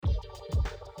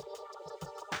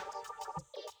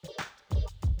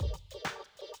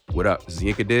What up? This is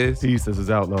Yinka Diz, Peace, this is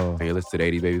Outlaw. and you're listening to the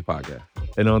 80 Baby Podcast.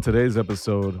 And on today's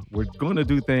episode, we're going to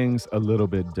do things a little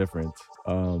bit different,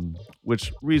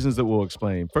 which reasons that we'll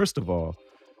explain. First of all,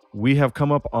 we have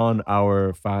come up on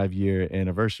our 5-year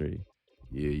anniversary.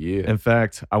 Yeah. In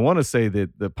fact, I want to say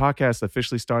that the podcast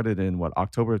officially started in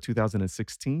October of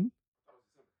 2016?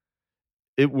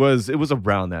 It was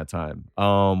around that time.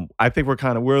 I think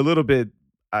we're a little bit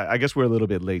I guess we're a little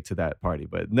bit late to that party,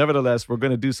 but nevertheless, we're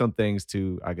going to do some things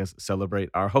to, I guess, celebrate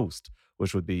our host,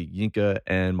 which would be Yinka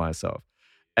and myself.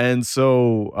 And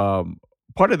so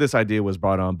part of this idea was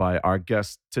brought on by our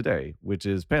guest today, which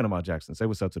is Panama Jackson. Say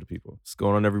what's up to the people. What's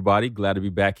going on, everybody? Glad to be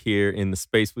back here in the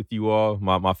space with you all.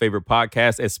 My favorite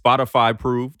podcast, as Spotify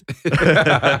proved.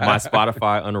 My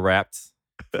Spotify Unwrapped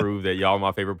proved that y'all are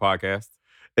my favorite podcast.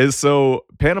 And so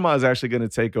Panama is actually going to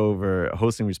take over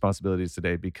hosting responsibilities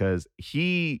today because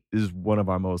he is one of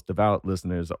our most devout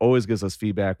listeners, always gives us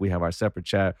feedback. We have our separate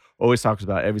chat, always talks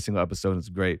about every single episode. It's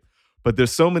great. But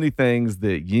there's so many things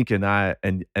that Yinka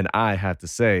and I have to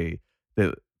say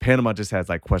that Panama just has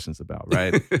like questions about,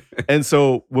 right? And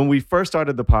so when we first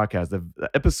started the podcast, the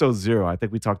episode 0, I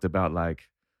think we talked about like,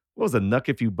 what was a Nuck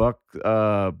If You Buck?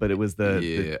 But it was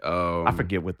I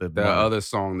forget what the other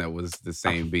song that was the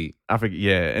same beat. I forget,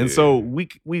 yeah. And so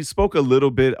we spoke a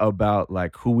little bit about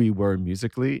like who we were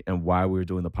musically and why we were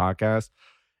doing the podcast.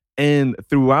 And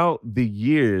throughout the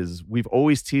years, we've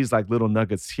always teased like little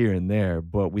nuggets here and there,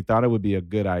 but we thought it would be a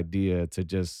good idea to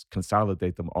just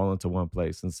consolidate them all into one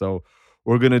place. And so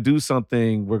we're going to do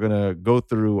something. We're going to go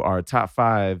through our top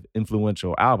 5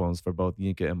 influential albums for both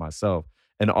Yinka and myself,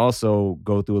 and also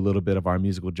go through a little bit of our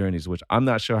musical journeys, which I'm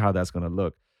not sure how that's going to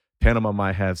look. Panama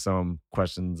might have some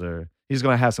questions, or he's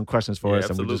going to have some questions for us,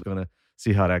 absolutely. and we're just going to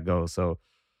see how that goes. So,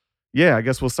 yeah, I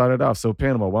guess we'll start it off. So,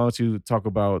 Panama, why don't you talk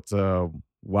about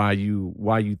why you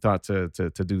thought to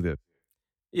do this?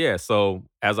 Yeah, so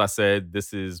as I said,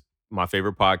 this is my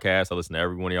favorite podcast. I listen to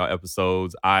every one of y'all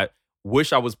episodes. I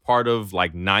wish I was part of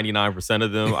like 99%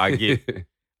 of them.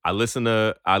 I listen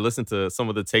to some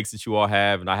of the takes that you all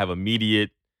have, and I have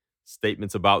immediate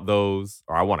statements about those,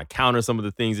 or I want to counter some of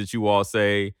the things that you all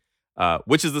say,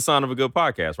 which is the sign of a good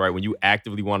podcast, right? When you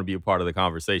actively want to be a part of the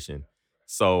conversation.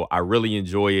 So I really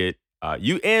enjoy it.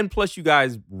 Plus you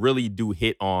guys really do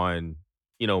hit on,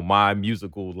 my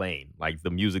musical lane, like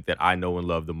the music that I know and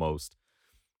love the most.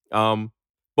 But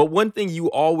one thing you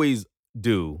always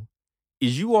do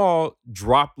is you all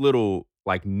drop little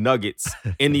like nuggets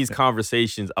in these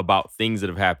conversations about things that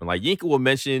have happened. Like Yinka will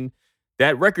mention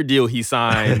that record deal he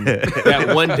signed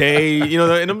that one day,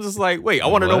 and I'm just like, wait, I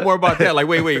want to know more about that. Like,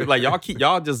 wait, like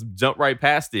y'all just jump right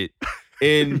past it.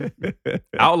 And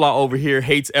Outlaw over here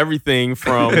hates everything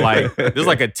from like, there's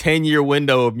like a 10-year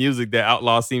window of music that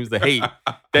Outlaw seems to hate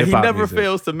that he never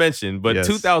fails to mention. But yes,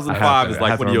 2005 is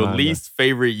like one of your least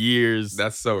favorite years.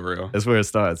 That's so real. That's where it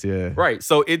starts, yeah. Right,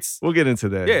 so we'll get into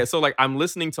that. Yeah, so like I'm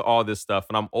listening to all this stuff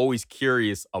and I'm always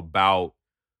curious about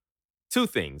 2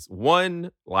 things.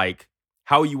 One, like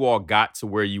how you all got to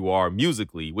where you are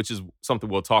musically, which is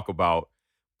something we'll talk about.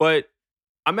 But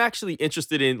I'm actually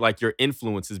interested in like your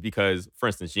influences because, for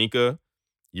instance, Yinka,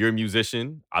 you're a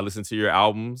musician. I listen to your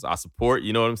albums. I support.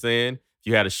 You know what I'm saying? If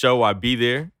you had a show, I'd be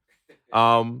there.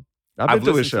 I've been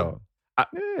to a show.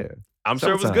 I'm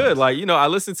sure it was good. Like, I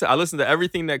listen to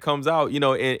everything that comes out.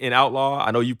 In Outlaw, I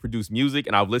know you produce music,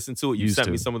 and I've listened to it. You sent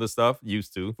me some of the stuff.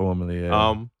 Used to formerly,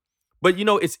 yeah. But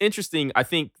it's interesting. I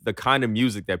think the kind of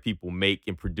music that people make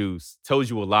and produce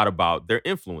tells you a lot about their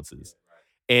influences.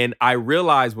 And I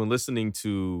realized when listening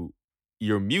to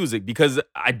your music, because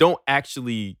I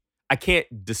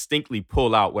can't distinctly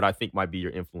pull out what I think might be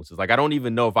your influences. Like, I don't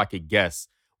even know if I could guess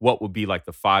what would be like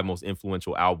the 5 most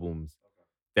influential albums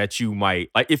that you might,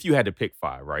 like if you had to pick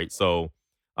 5, right? So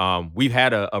we've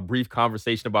had a brief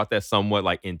conversation about that somewhat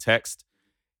like in text.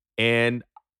 And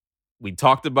we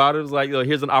talked about it. It was like,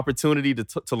 here's an opportunity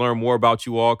to learn more about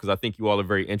you all because I think you all are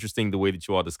very interesting. The way that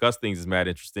you all discuss things is mad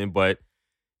interesting, but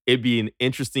it'd be an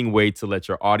interesting way to let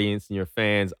your audience and your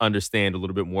fans understand a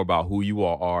little bit more about who you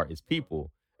all are as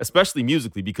people, especially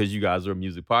musically, because you guys are a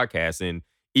music podcast. And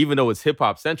even though it's hip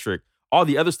hop centric, all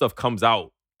the other stuff comes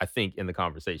out, I think, in the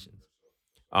conversations.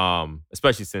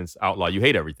 Especially since Outlaw, you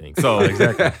hate everything. So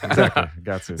exactly.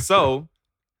 Got to. So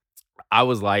I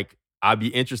was like, I'd be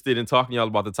interested in talking to y'all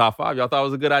about the top 5. Y'all thought it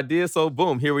was a good idea. So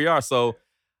boom, here we are. So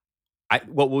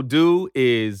what we'll do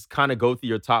is kind of go through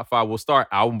your top 5. We'll start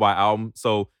album by album.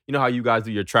 So you know how you guys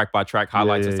do your track by track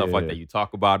highlights and stuff like that. You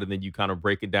talk about it, and then you kind of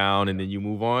break it down, and then you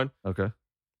move on. Okay.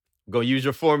 Go use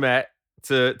your format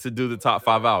to do the top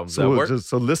 5 albums. So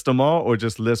list them all, or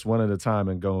just list one at a time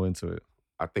and go into it?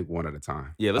 I think one at a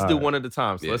time. Yeah, let's All do right. one at a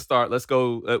time. So Yeah. let's start. Let's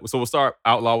go. So we'll start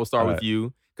Outlaw. We'll start All with right.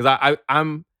 you because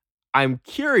I'm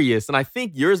curious, and I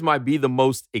think yours might be the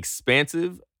most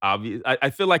expansive. Obvious. I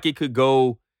feel like it could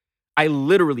go. I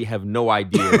literally have no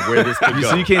idea where this could go.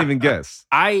 So you can't even guess.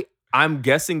 I'm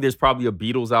guessing there's probably a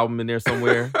Beatles album in there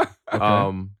somewhere.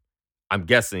 Okay. I'm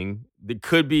guessing there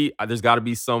could be. There's got to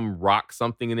be some rock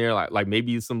something in there, like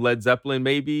maybe some Led Zeppelin,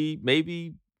 maybe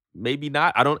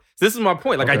not. I don't. This is my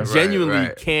point. Like I Okay. genuinely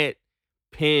Right. can't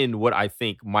pin what I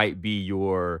think might be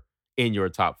in your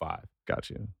top 5. Got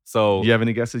you. So Do you have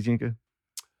any guesses, Yinka?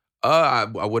 I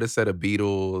would have said a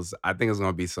Beatles. I think it's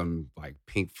gonna be some like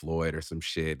Pink Floyd or some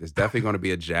shit. There's definitely gonna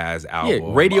be a jazz yeah,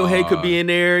 album. Radiohead could be in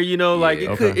there. You know, like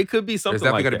yeah. it could be something There's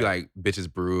definitely like gonna that. be like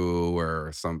Bitches Brew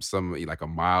or some like a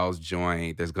Miles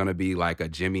joint. There's gonna be like a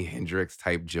Jimi Hendrix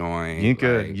type joint.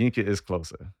 Yinka is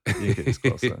closer. Yinka is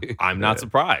closer. I'm not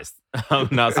surprised. I'm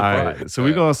not All surprised. right. So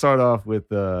we're gonna start off with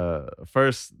the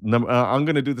first number. I'm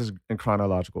gonna do this in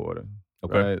chronological order.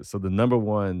 Okay. Right. So the number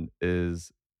one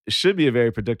it should be a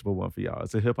very predictable one for y'all.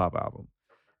 It's a hip hop album,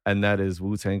 and that is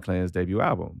Wu-Tang Clan's debut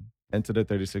album, Enter the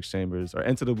 36 Chambers, or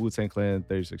Enter the Wu-Tang Clan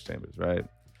 36 Chambers. Right.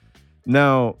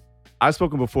 Now, I've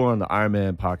spoken before on the Iron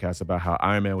Man podcast about how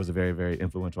Iron Man was a very, very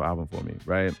influential album for me.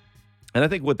 Right. And I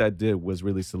think what that did was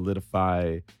really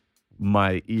solidify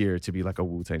my ear to be like a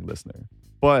Wu-Tang listener.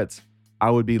 But I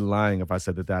would be lying if I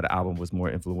said that album was more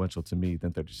influential to me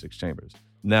than 36 Chambers.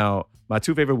 Now, my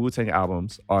 2 favorite Wu-Tang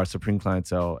albums are Supreme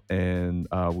Clientele and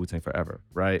Wu-Tang Forever,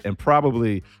 right? And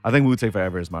probably, I think Wu-Tang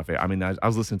Forever is my favorite. I mean, I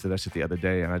was listening to that shit the other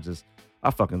day and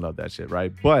I fucking love that shit,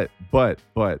 right? But,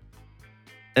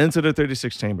 Enter the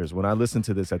 36 Chambers, when I listened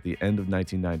to this at the end of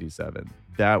 1997,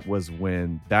 that was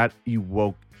when that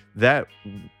evoked that,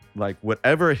 like,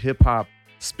 whatever hip hop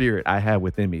spirit I had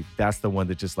within me, that's the one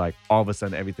that just like all of a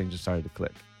sudden everything just started to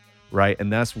click, right?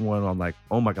 And that's when I'm like,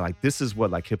 oh my God, like this is what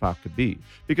like hip hop could be.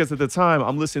 Because at the time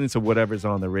I'm listening to whatever's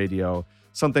on the radio.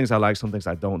 Some things I like, some things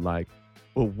I don't like.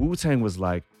 But Wu-Tang was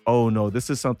like, oh no, this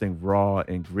is something raw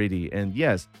and gritty. And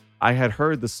yes, I had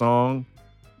heard the song,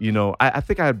 you know, I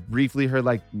think I had briefly heard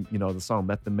like, you know, the song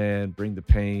Method Man, Bring the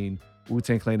Pain,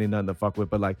 Wu-Tang Clan ain't nothing to fuck with.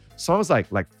 But like songs like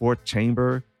Fourth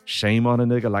Chamber, Shame on a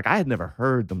Nigga. Like I had never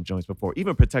heard them joints before.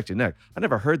 Even Protect Your Neck. I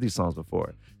never heard these songs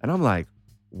before. And I'm like,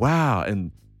 wow.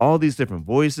 And all these different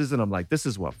voices. And I'm like, this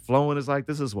is what flowing is like.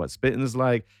 This is what spitting is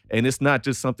like. And it's not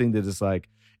just something that is like,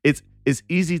 it's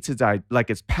easy to like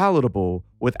it's palatable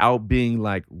without being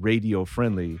like radio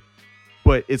friendly.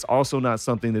 But it's also not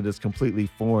something that is completely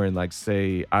foreign, like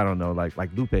say, I don't know, like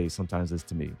Lupe sometimes is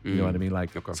to me. You know what I mean? Like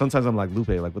sometimes I'm like, Lupe,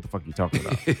 like what the fuck are you talking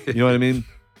about? You know what I mean?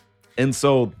 And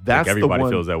so that's everybody the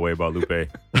one. feels that way about Lupe.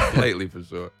 Lately for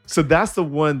sure. So that's the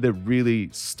one that really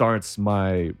starts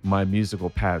my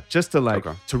musical path, just to like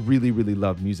to really, really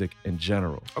love music in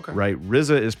general. Okay. Right?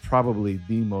 RZA is probably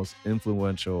the most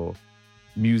influential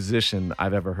musician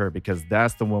I've ever heard because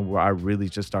that's the one where I really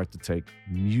just start to take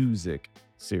music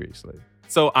seriously.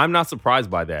 So I'm not surprised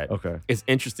by that. Okay. It's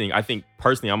interesting. I think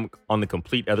personally, I'm on the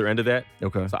complete other end of that.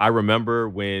 Okay. So I remember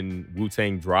when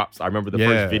Wu-Tang drops. I remember the Yeah.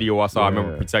 first video I saw. I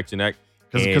remember Yeah. Protect Your Neck.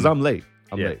 Because I'm late.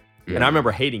 I'm Yeah. late. And I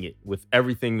remember hating it with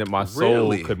everything that my soul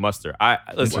Really? could muster.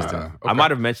 Listen, Wow. I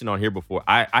might have mentioned on here before,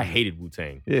 I hated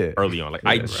Wu-Tang Yeah. early on. Like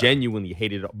I Yeah. genuinely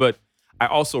hated it. But I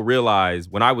also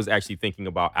realized when I was actually thinking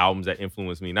about albums that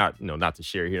influenced me, not to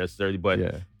share here necessarily, but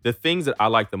Yeah. the things that I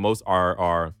like the most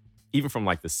are even from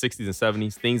like the 60s and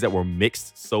 70s, things that were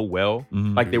mixed so well.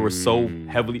 Mhm. Like they were so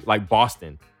heavily, like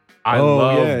Boston. I Oh,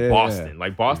 love yeah, yeah, Boston. yeah.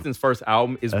 Like Boston's first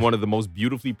album is one of the most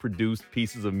beautifully produced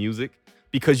pieces of music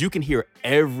because you can hear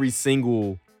every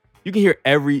single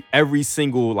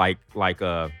like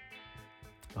oh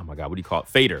my God, what do you call it?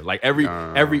 Fader. Like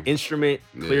every instrument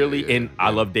clearly. yeah, and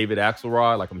I love David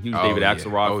Axelrod. Like I'm a huge David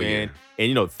Axelrod fan. And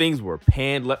you know, things were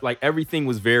panned. Like everything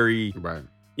was very, Right.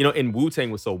 you know, and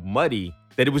Wu-Tang was so muddy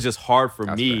that it was just hard for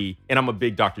me. And I'm a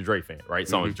big Dr. Dre fan, right?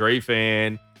 So I'm a Dre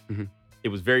fan. Mhm. It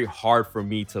was very hard for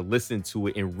me to listen to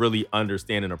it and really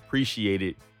understand and appreciate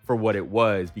it for what it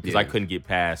was because I couldn't get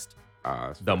past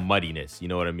the muddiness. You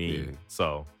know what I mean? Yeah.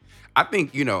 So I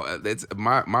think, you know, it's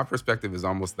my perspective is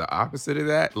almost the opposite of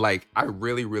that. Like, I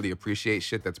really, really appreciate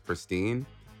shit that's pristine,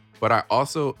 but I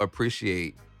also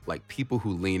appreciate like people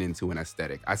who lean into an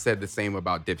aesthetic. I said the same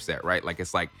about Dipset, right? Like,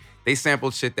 it's like they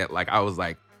sampled shit that like I was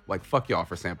like fuck y'all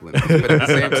for sampling this. But at the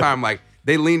same time, like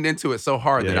they leaned into it so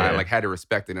hard that I like had to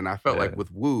respect it. And I felt like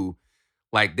with Wu,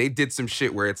 like they did some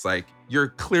shit where it's like you're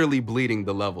clearly bleeding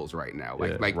the levels right now.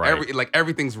 Like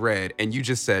everything's red, and you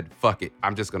just said fuck it,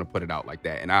 I'm just gonna put it out like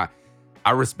that. And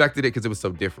I respected it because it was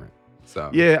so different. So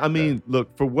Yeah, I mean,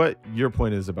 look, for what your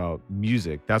point is about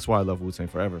music, that's why I love Wu-Tang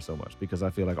Forever so much, because I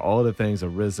feel like all the things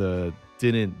that RZA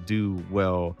didn't do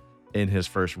well in his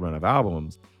first run of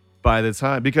albums, by the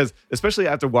time, because especially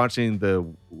after watching the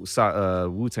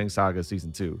Wu-Tang Saga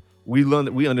season 2,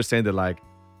 we understand that, like,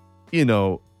 you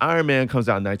know, Iron Man comes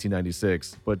out in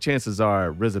 1996, but chances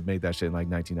are RZA made that shit in like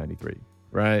 1993,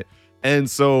 right? And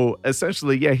so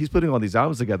essentially, yeah, he's putting all these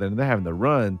albums together and they're having to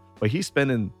run, but he's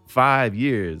spending 4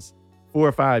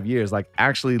 or 5 years, like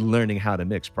actually learning how to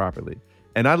mix properly.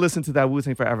 And I listened to that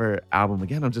Wu-Tang Forever album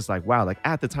again. I'm just like, wow, like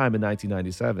at the time in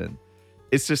 1997,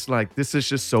 it's just like, this is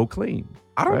just so clean.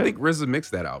 I don't right? think RZA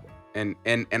mixed that album. And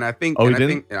I think, Oh, he I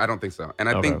didn't? think I don't think so. And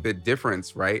I Okay. think the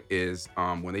difference, right, is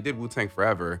when they did Wu-Tang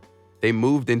Forever, they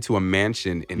moved into a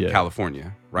mansion in Yeah.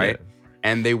 California, right? Yeah.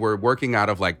 And they were working out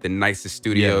of like the nicest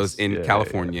studios Yes. in Yeah,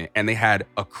 California, and they had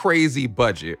a crazy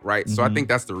budget, right? So I Mhm. think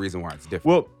that's the reason why it's different.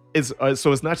 Well, it's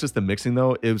so it's not just the mixing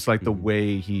though. It was like the Mhm.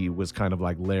 way he was kind of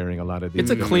like layering a lot of these. It's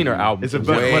a cleaner album. It's a in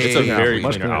much general. It's a cleaner very album,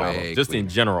 much cleaner cleaner album. album. Just in Cleaner.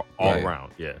 general, all Right.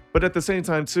 around. Yeah. But at the same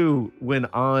time too, when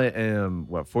I am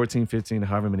 14, 15,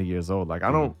 however many years old, like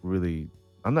I'm not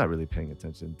really paying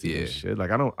attention to Yeah. this shit. Like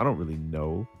I don't really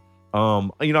know.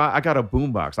 You know, I got a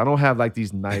boombox. I don't have like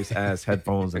these nice ass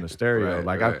headphones and a stereo. Right,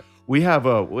 like right. we have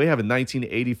a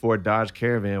 1984 Dodge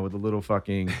Caravan with a little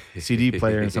fucking CD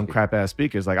player and some crap ass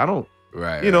speakers. Like I don't,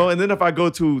 Right. you know. And then if I go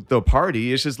to the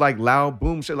party, it's just like loud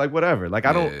boom shit, like whatever. Like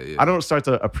I don't, Yeah. I don't start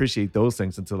to appreciate those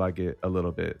things until I get a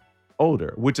little bit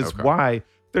older, which is Okay. why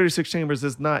 36 Chambers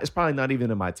is not. It's probably not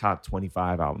even in my top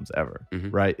 25 albums ever. Mhm.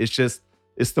 Right?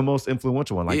 It's the most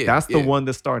influential one. Like Yeah, that's the yeah. one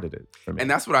that started it for me. And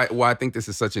that's why I think this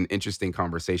is such an interesting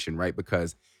conversation, right?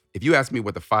 Because if you ask me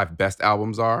what the 5 best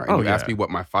albums are, and Oh, you ask yeah. me what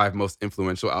my 5 most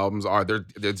influential albums are, they're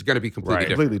going to be completely Right.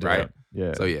 different, completely different. right?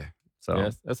 Yeah. So yeah, So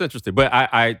Yes, that's interesting. But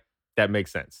I that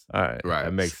makes sense. all right. right.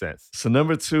 That makes sense. So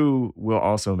number 2 will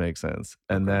also make sense,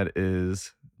 and Okay. that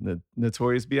is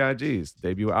Notorious B.I.G.'s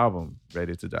debut album,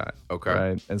 Ready to Die. Okay.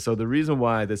 Right. And so the reason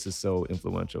why this is so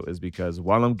influential is because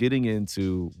while I'm getting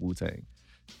into Wu-Tang,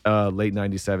 late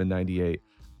 97, 98,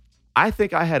 I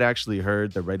think I had actually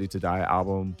heard the Ready to Die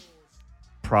album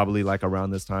probably like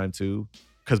around this time too,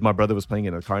 because my brother was playing it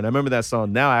in the car. And I remember that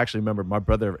song. Now I actually remember my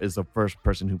brother is the first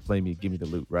person who played me Give Me the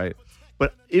Loot, right?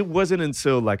 But it wasn't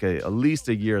until like at least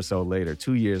a year or so later,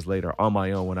 2 years later, on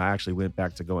my own, when I actually went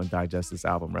back to go and digest this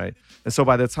album, right? And so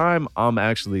by the time I'm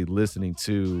actually listening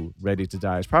to Ready to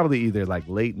Die, it's probably either like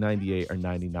late 98 or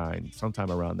 99,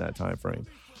 sometime around that time frame.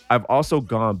 I've also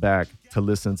gone back to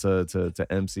listen to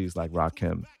MCs like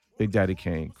Rakim, Big Daddy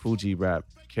Kane, Cool G Rap,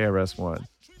 KRS-One,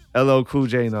 LL Cool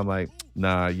J, and I'm like,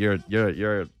 nah, you're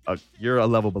a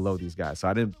level below these guys. So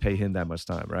I didn't pay him that much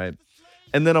time, right?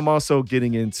 And then I'm also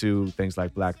getting into things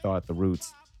like Black Thought, The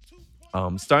Roots,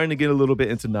 starting to get a little bit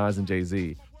into Nas and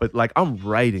Jay-Z, but like I'm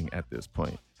writing at this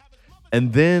point.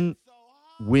 And then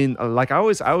when like I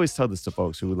always tell this to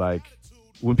folks who like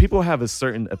when people have a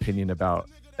certain opinion about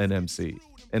an MC,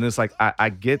 and it's like I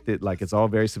get that like it's all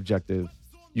very subjective.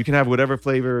 You can have whatever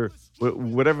flavor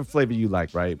you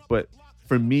like, right? But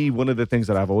for me, one of the things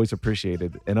that I've always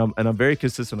appreciated, and I'm very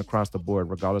consistent across the board,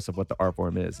 regardless of what the art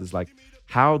form is like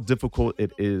how difficult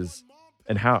it is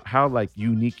and how like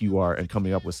unique you are in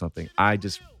coming up with something.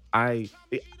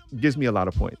 It gives me a lot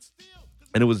of points.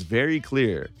 And it was very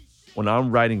clear when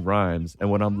I'm writing rhymes and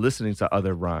when I'm listening to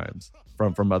other rhymes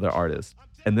from other artists.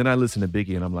 And then I listen to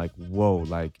Biggie and I'm like, whoa,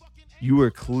 like you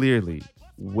are clearly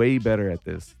way better at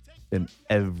this than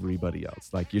everybody else.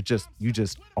 Like you just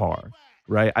are,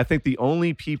 right? I think the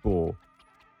only people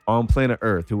on planet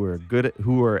Earth who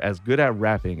are as good at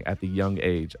rapping at the young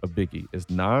age of Biggie is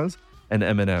Nas and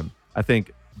Eminem. I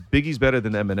think Biggie's better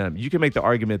than Eminem. You can make the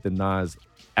argument that Nas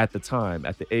at the time,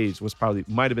 at the age,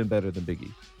 might have been better than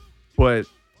Biggie. But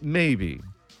maybe.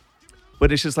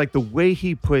 But it's just like the way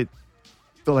he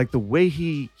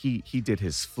did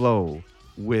his flow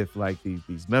with like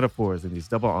these metaphors and these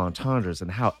double entendres and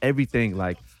how everything,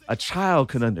 like a child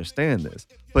can understand this,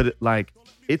 but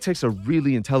it takes a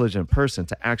really intelligent person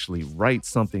to actually write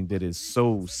something that is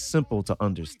so simple to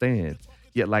understand.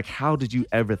 Yet like, how did you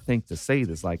ever think to say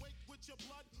this? Like,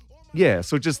 yeah,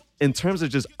 so just in terms of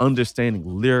just understanding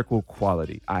lyrical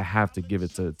quality, I have to give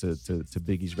it to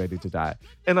Biggie's Ready to Die.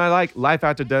 And I like Life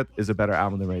After Death is a better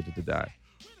album than Ready to Die.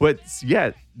 But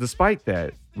yet, despite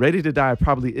that, Ready to Die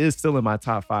probably is still in my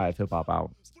top 5 hip hop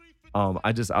albums.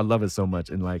 I love it so much.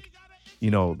 And like, you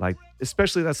know, like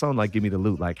especially that song like Give Me the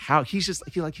Loot, like how he's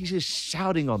just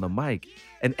shouting on the mic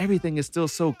and everything is still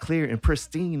so clear and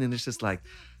pristine. And it's just like,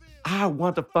 I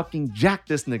want to fucking jack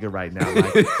this nigga right now.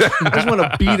 Like, I just want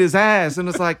to beat his ass. And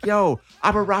it's like, yo,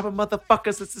 I've been robbing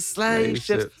motherfuckers. It's the slave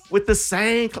shit with the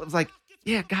same clothes. Like,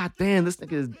 yeah, goddamn, this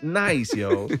nigga is nice,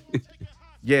 yo.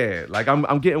 Yeah, like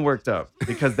I'm getting worked up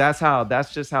because that's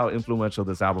just how influential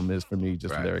this album is for me,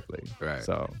 just lyrically. Right.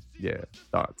 So yeah,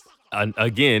 thoughts.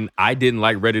 Again, I didn't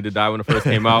like Ready to Die when it first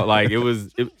came out. Like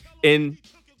and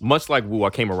much like Woo, I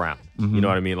came around. Mm-hmm. You know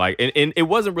what I mean? Like, and it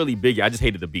wasn't really Biggie. I just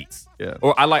hated the beats. Yeah.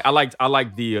 Or I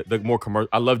like the more commercial.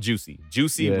 I love Juicy.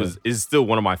 Juicy is still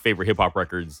one of my favorite hip hop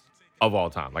records of all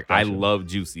time. Like, I love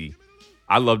Juicy.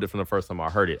 I loved it from the first time I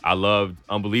heard it. I loved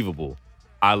Unbelievable.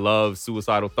 I love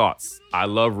Suicidal Thoughts. I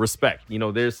love Respect. You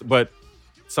know, but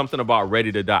something about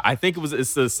Ready to Die. I think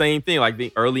it's the same thing.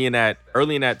 Like early in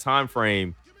that time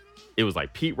frame, it was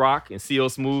like Pete Rock and CL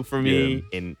Smooth for me,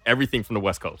 and everything from the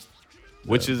West Coast,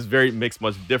 which is very mixed,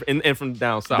 much different, and from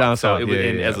down south. Down so south,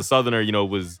 as a Southerner, you know,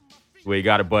 was the way he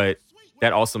got it. But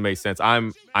that also makes sense.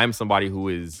 I'm somebody who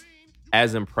is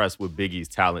as impressed with Biggie's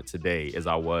talent today as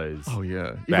I was. Oh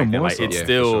yeah, back even then. more Like so. it's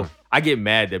still. I get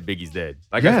mad that Biggie's dead.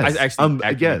 Like Yes. I actually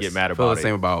yes. get mad I feel about the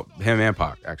same it. about him and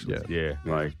Pac, actually. Yeah,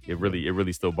 like it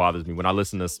really still bothers me when I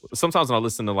listen to. Sometimes when I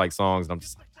listen to like songs, and I'm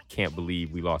just like, I can't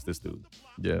believe we lost this dude.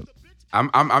 Yeah.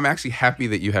 I'm actually happy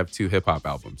that you have 2 hip hop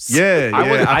albums. Yeah,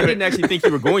 I didn't actually think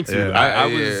you were going to.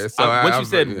 Yeah. Once you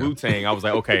said Wu-Tang, I was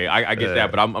like, okay, I get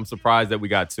that, but I'm surprised that we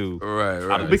got 2.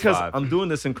 Right. Because I'm doing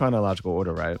this in chronological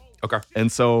order, right? Okay.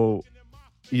 And so,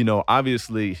 you know,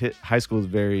 obviously high school is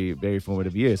very, very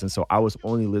formative years. And so I was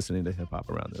only listening to hip hop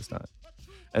around this time.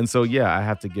 And so, yeah, I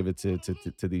have to give it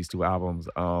to these 2 albums.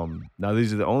 Now,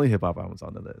 these are the only hip hop albums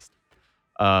on the list.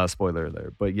 Spoiler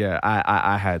alert. But yeah,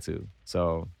 I had to.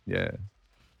 So, yeah.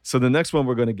 So the next one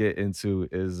we're going to get into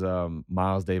is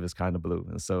Miles Davis, Kinda Blue.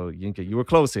 And so, Yinka, you were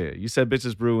close here. You said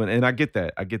Bitches Brew, and I get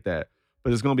that.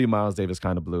 But it's going to be Miles Davis,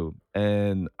 Kinda Blue.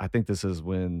 And I think this is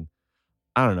when,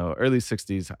 I don't know, early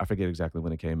 60s. I forget exactly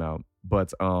when it came out.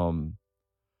 But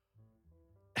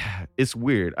it's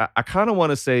weird. I kind of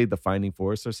want to say the Finding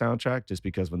Forrester soundtrack, just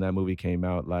because when that movie came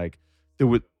out, like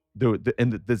the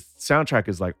soundtrack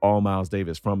is like all Miles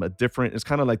Davis from a different, it's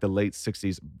kind of like the late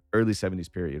 60s, early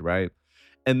 70s period, right?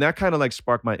 And that kind of like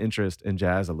sparked my interest in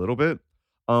jazz a little bit.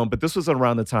 But this was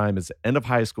around the time, it's end of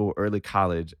high school, early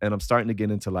college, and I'm starting to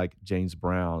get into like James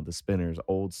Brown, the Spinners,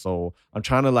 Old Soul. I'm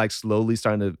trying to like slowly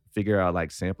starting to figure out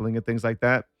like sampling and things like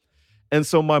that. And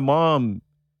so my mom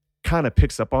kind of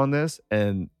picks up on this,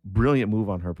 and brilliant move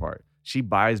on her part. She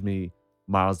buys me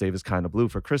Miles Davis Kinda Blue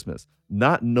for Christmas,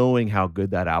 not knowing how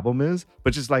good that album is,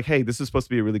 but just like, hey, this is supposed to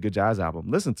be a really good jazz album.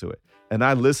 Listen to it. And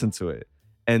I listened to it.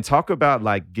 And talk about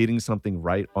like getting something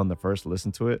right on the first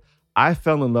listen to it. I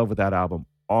fell in love with that album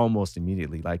almost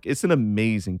immediately. Like, it's an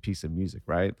amazing piece of music,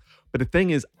 right? But the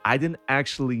thing is, I didn't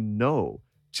actually know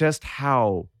just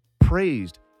how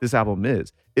praised this album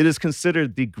is. It is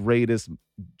considered the greatest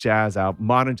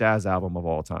modern jazz album of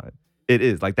all time. It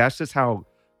is. Like, that's just how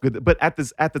good. But at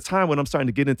the time when I'm starting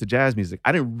to get into jazz music,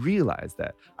 I didn't realize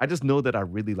that. I just know that I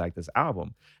really like this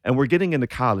album. And we're getting into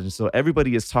college, and so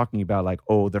everybody is talking about like,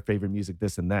 oh, their favorite music,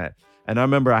 this and that. And I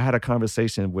remember I had a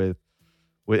conversation with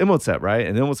Imhotep, right?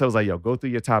 And Imhotep was like, yo, go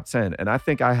through your top 10. And I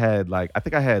think I had like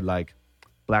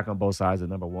Black on Both Sides at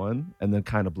number 1, and then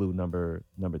Kinda Blue number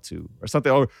 2 or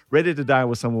something. Or Ready to Die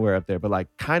was somewhere up there, but like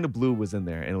Kinda Blue was in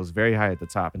there, and it was very high at the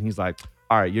top. And he's like,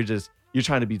 all right, you're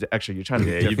trying to be the extra. You're trying to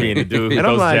be different. You're being the dude who and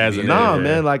I'm goes like, jazz in nah, there.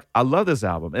 man, like I love this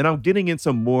album. And I'm getting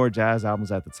into more jazz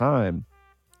albums at the time.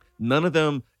 None of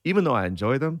them, even though I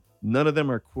enjoy them, none of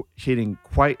them are hitting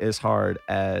quite as hard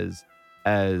as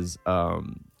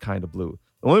Kinda Blue.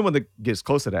 The only one that gets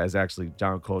close to that is actually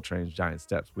John Coltrane's Giant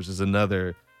Steps, which is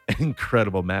another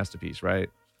incredible masterpiece,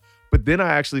 right? But then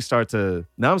I'm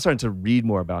starting to read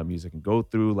more about music and go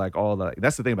through like all the,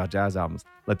 that's the thing about jazz albums.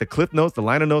 Like the cliff notes, the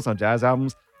liner notes on jazz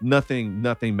albums, nothing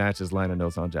matches liner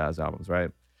notes on jazz albums, right?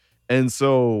 And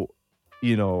so,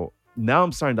 you know, now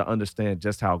I'm starting to understand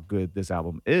just how good this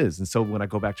album is. And so when I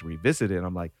go back to revisit it,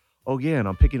 I'm like, oh yeah, and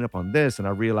I'm picking up on this. And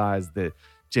I realized that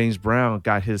James Brown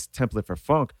got his template for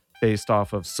funk based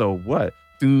off of So What?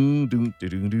 Doom, doom,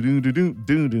 doom, doom, doom, doom,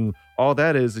 doom, doom. All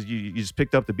that is you just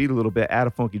picked up the beat a little bit, add a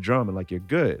funky drum, and like you're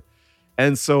good.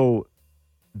 And so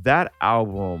that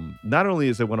album, not only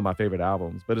is it one of my favorite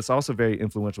albums, but it's also very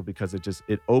influential because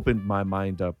it opened my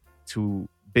mind up to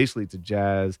basically to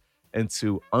jazz and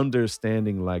to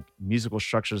understanding like musical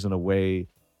structures in a way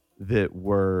that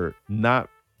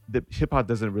hip hop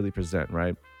doesn't really present,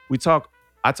 right?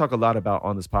 I talk a lot about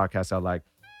on this podcast how like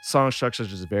song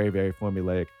structures is very, very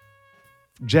formulaic.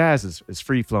 Jazz is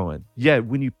free flowing. Yeah,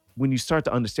 when you start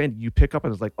to understand it, you pick up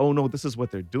and it's like, oh no, this is what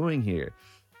they're doing here.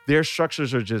 their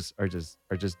structures are just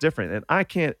different. And I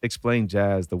can't explain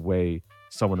jazz the way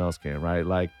someone else can, right?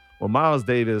 Like when Miles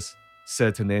Davis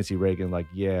said to Nancy Reagan, like,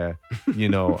 yeah,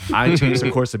 I changed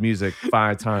the course of music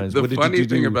 5 times. The What did funny you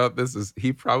do? thing about this is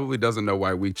he probably doesn't know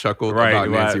why we chuckled Right, about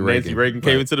Nancy Reagan. Nancy Reagan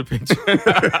came into the picture.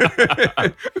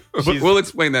 We'll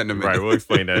explain that in a minute. Right, we'll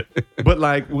explain that. But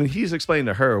like when he's explaining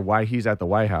to her why he's at the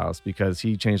White House because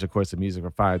he changed the course of music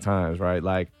for 5 times, right?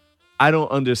 Like, I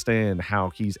don't understand how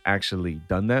he's actually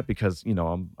done that because, I'm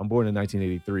born in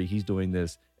 1983. He's doing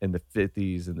this in the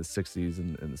 50s and the 60s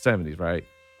and the 70s, right?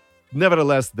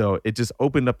 Nevertheless, though, it just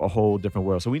opened up a whole different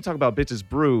world. So when you talk about Bitches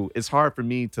Brew, it's hard for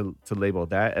me to label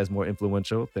that as more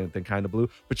influential than Kinda Blue,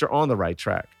 but you're on the right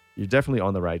track. You're definitely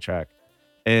on the right track.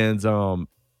 And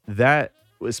that,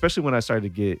 especially when I started to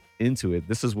get into it,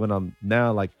 this is when I'm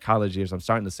now like college years, I'm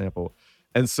starting to sample.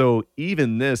 And so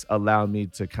even this allowed me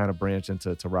to kind of branch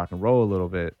into rock and roll a little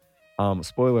bit.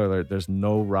 Spoiler alert, there's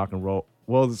no rock and roll.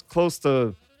 Well, it's close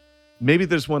to, maybe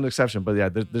there's one exception, but yeah,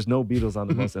 there's no Beatles on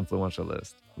the most influential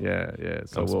list. Yeah.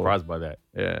 So I'm surprised by that.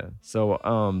 Yeah. So,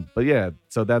 but yeah,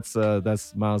 so that's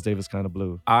Miles Davis Kinda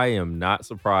Blue. I am not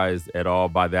surprised at all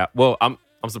by that. Well, I'm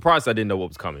surprised I didn't know what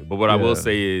was coming. But what I will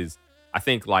say is, I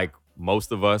think like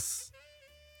most of us,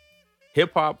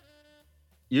 hip hop,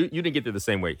 you didn't get there the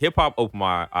same way. Hip hop opened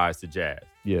my eyes to jazz.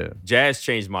 Yeah. Jazz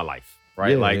changed my life.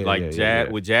 Right? Jazz,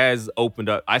 when jazz opened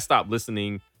up, I stopped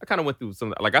listening. I kind of went through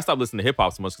some, like I stopped listening to hip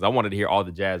hop so much because I wanted to hear all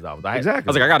the jazz albums. I was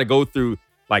like, I got to go through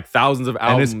like thousands of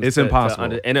albums. And it's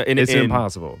impossible. It's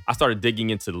impossible. I started digging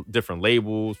into different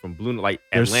labels from Blue, like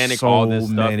There's Atlantic, so all this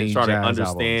stuff, many and started jazz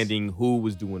understanding who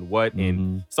was doing what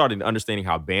and started understanding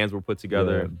how bands were put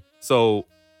together. Yeah. So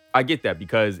I get that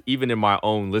because even in my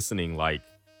own listening, like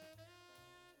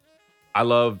I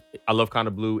love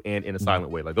Kinda Blue and In a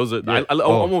Silent Way. Like those are I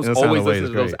almost always listen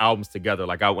to those albums together.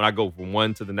 Like when I go from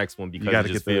one to the next one because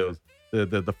it just feels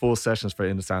the full sessions for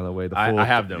In a Silent Way. I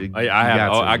have them.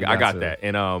 I got that.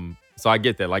 And so I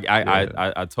get that. Like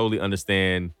I totally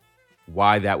understand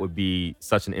why that would be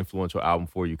such an influential album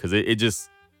for you because it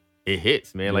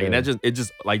hits, man. Like and it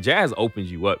just like jazz opens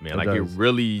you up, man. It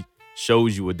really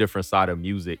shows you a different side of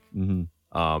music in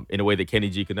a way that Kenny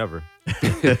G could never.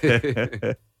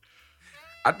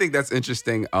 I think that's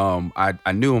interesting.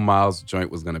 I knew a Miles joint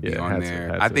was gonna be on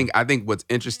there. I think what's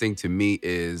interesting to me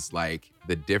is like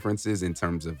the differences in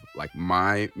terms of like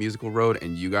my musical road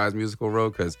and you guys' musical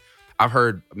road. Cause I've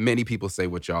heard many people say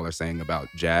what y'all are saying about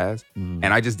jazz, and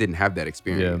I just didn't have that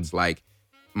experience. Like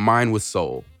mine was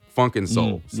soul, funk and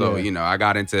soul. So I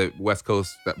got into West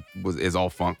Coast is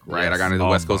all funk, right? Yes, I got into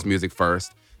West Coast music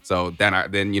first. So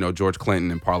then George Clinton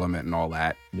and Parliament and all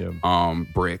that,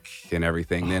 Brick and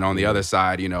everything. Then on the other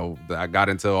side, I got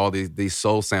into all these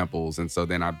soul samples, and so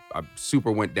then I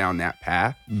super went down that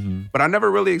path. But I never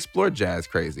really explored jazz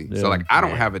crazy. So like I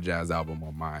don't have a jazz album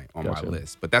on my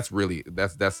list. But that's really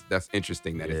that's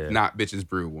interesting that it's not Bitches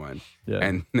Brew one,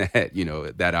 and that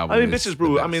that album. I mean, Bitches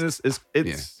Brew. I mean, it's.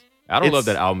 I don't love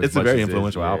that album. It's a very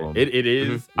influential album. It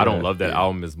is. I don't love that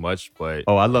album as much, but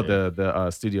I love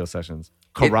the studio sessions.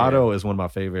 Corrado is one of my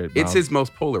favorite. It's his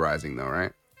most polarizing though,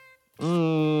 right?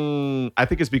 I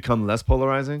think it's become less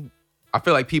polarizing. I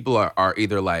feel like people are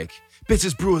either like,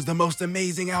 Bitches Brew is the most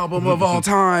amazing album of all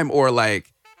time, or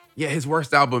like, yeah, his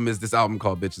worst album is this album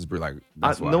called Bitches Brew. Like,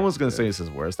 no one's gonna say it's his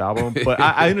worst album, but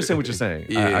I understand what you're saying.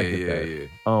 I get that.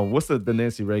 Yeah. What's the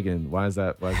Nancy Reagan? Why is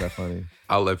that funny?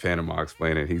 I'll let Panama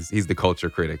explain it. He's the culture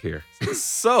critic here.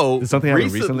 So did something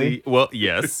happen recently? Well,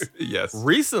 yes, yes.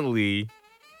 Recently,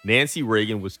 Nancy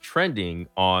Reagan was trending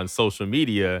on social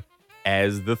media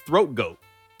as the throat goat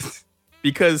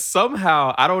because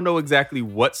somehow I don't know exactly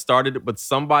what started it, but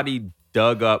somebody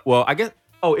dug up. Well, I guess.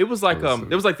 Oh, it was like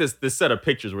this set of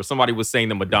pictures where somebody was saying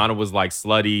that Madonna was like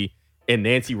slutty and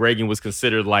Nancy Reagan was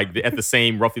considered like at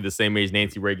roughly the same age.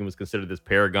 Nancy Reagan was considered this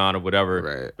paragon or whatever.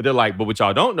 Right. But they're like, but what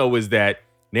y'all don't know is that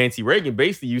Nancy Reagan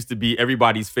basically used to be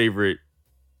everybody's favorite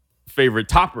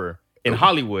topper in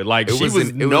Hollywood. Like she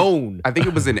was known. I think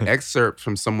it was an excerpt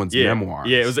from someone's memoir.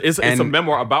 Yeah, it's a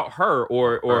memoir about her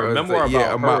or a memoir about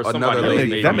her or another somebody.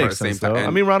 lady. That makes sense though. I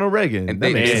mean, Ronald Reagan. And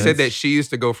they said that she used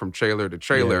to go from trailer to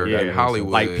trailer in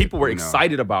Hollywood. Like people were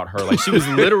excited about her. Like she was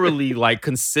literally like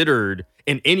considered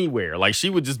in anywhere. Like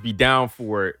she would just be down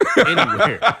for it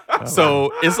anywhere.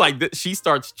 So it's like she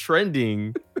starts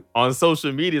trending on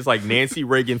social media. It's like Nancy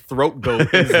Reagan throat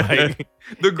goat is like.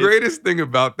 The greatest thing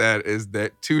about that is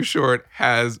that Too Short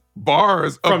has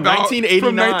bars from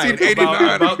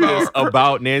 1989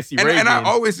 about Nancy Reagan. And I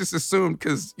always just assumed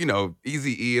because,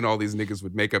 Eazy-E and all these niggas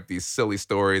would make up these silly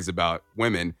stories about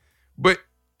women, but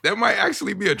that might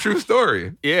actually be a true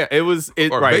story. Yeah,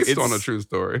 based on a true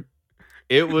story.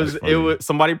 It was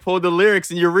somebody pulled the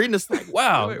lyrics and you're reading it's like,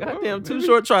 wow, Wait, goddamn, whoa, Too maybe.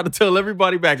 Short tried to tell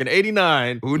everybody back in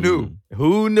 '89. Who knew?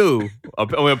 Who knew?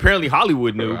 Apparently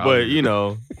Hollywood knew, but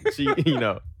she,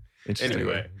 Interesting.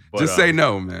 anyway. But, Just say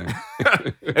no, man.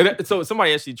 so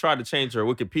somebody actually tried to change her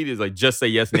Wikipedia. Is like, just say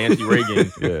yes, Nancy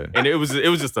Reagan. Yeah. And it was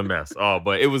just a mess. Oh,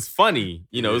 but it was funny.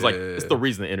 It was like, Yeah. it's the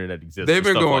reason the internet exists. They've for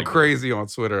been stuff going like that. crazy on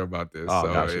Twitter about this. Oh,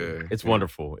 so gotcha. yeah. It's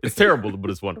wonderful. It's terrible, but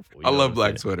it's wonderful. I love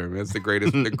Black Twitter, man. It's the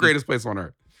greatest place on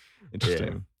earth.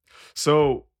 Interesting.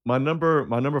 So my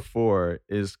number 4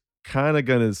 is kind of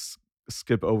gonna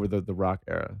skip over the rock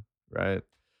era, right?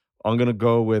 I'm gonna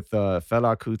go with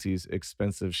Fela Kuti's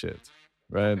 "Expensive Shit,"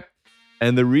 right?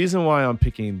 And the reason why I'm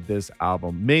picking this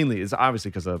album mainly is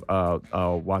obviously because of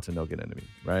Watanoga Enemy,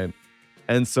 right?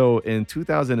 And so in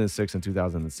 2006 and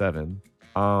 2007,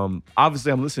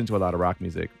 obviously I'm listening to a lot of rock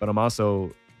music, but I'm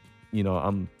also,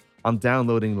 I'm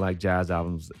downloading like jazz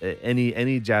albums.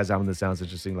 Any jazz album that sounds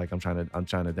interesting, like I'm trying to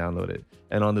download it.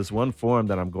 And on this one forum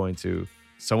that I'm going to,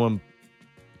 someone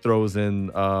throws in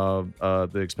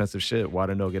the "Expensive Shit,"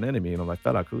 Watanoga Enemy, and I'm like,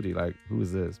 Fela Kuti, like, who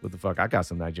is this? What the fuck? I got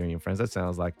some Nigerian friends. That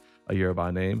sounds like a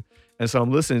Yoruba name. And so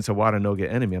I'm listening to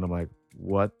Watanoga Enemy, and I'm like,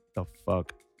 what the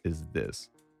fuck is this?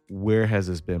 Where has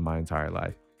this been my entire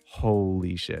life?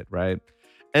 Holy shit, right?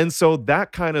 And so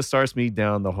that kind of starts me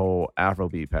down the whole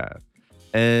Afrobeat path.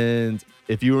 And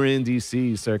if you were in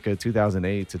DC circa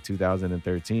 2008 to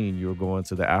 2013, you were going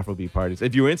to the Afrobeat parties.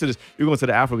 If you were into this, you were going to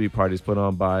the Afrobeat parties put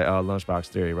on by Lunchbox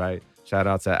Theory, right? Shout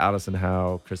out to Allison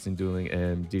Howe, Christine Dooling,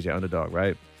 and DJ Underdog,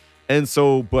 right? And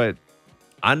so, but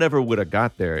I never would have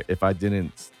got there if I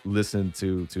didn't listen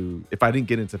if I didn't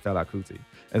get into Fela Kuti.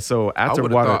 And so I after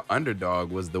would have thought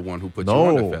Underdog was the one who put you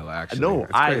on the Fela, actually. No,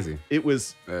 That's crazy. It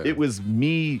was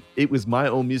me. It was my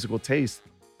own musical taste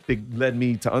that led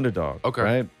me to Underdog. Okay,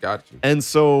 right? got you. And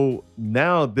so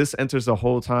now this enters a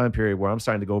whole time period where I'm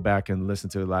starting to go back and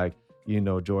listen to like,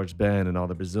 George Ben and all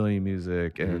the Brazilian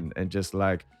music and just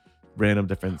like random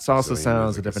different salsa Brazilian sounds and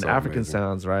music is different so African amazing.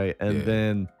 sounds, right? And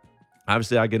then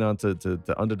obviously I get on to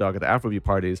Underdog at the Afrobeat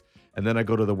parties, and then I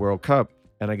go to the World Cup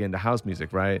and I get into house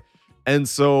music, right? And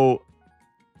so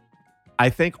I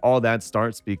think all that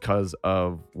starts because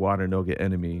of Watanoga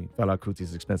Enemy, Fela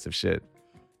Kuti's "Expensive Shit."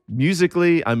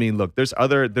 Musically, I mean, look, there's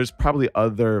probably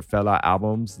other Fela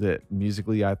albums that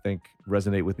musically I think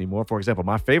resonate with me more. For example,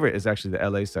 my favorite is actually the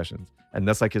LA Sessions, and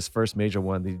that's like his first major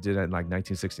one that he did in like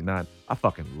 1969. I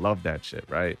fucking love that shit,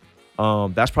 right?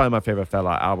 That's probably my favorite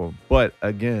Fela album. But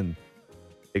again,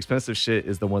 "Expensive Shit"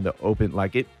 is the one that opened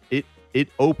like it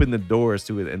opened the doors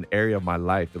to an area of my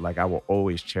life that like I will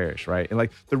always cherish, right? And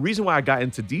like the reason why I got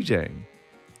into DJing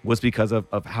was because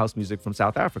of house music from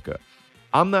South Africa.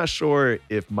 I'm not sure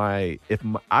if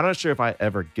I'm not sure if I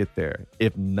ever get there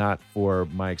if not for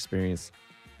my experience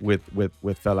with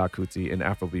Fela Kuti and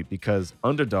Afrobeat, because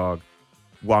Underdog,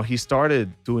 while he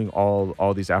started doing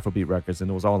all these Afrobeat records and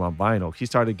it was all on vinyl, he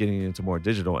started getting into more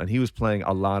digital, and he was playing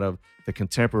a lot of the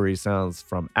contemporary sounds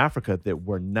from Africa that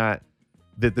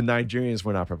the Nigerians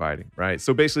were not providing, right?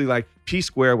 So basically like P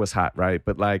Square was hot, right?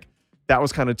 But like that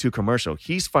was kind of too commercial.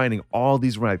 He's finding all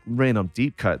these random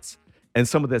deep cuts, and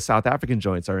some of the South African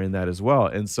joints are in that as well.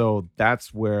 And so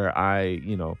that's where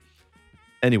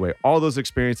anyway, all those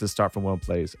experiences start from one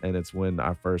place, and it's when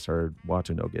I first heard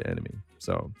Watanoga Enemy.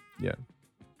 So yeah.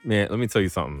 Man, let me tell you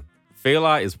something.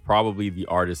 Fela is probably the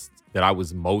artist that I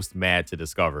was most mad to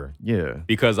discover. Yeah.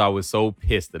 Because I was so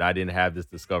pissed that I didn't have this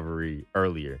discovery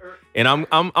earlier. And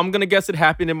I'm gonna guess it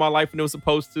happened in my life when it was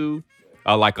supposed to.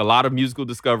 Like a lot of musical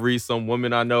discoveries. Some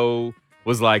woman I know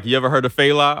was like, "You ever heard of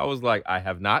Fela?" I was like, "I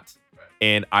have not."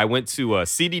 And I went to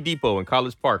CD Depot in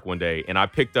College Park one day, and I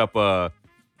picked up Fela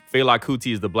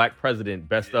Kuti's "The Black President"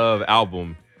 Best Of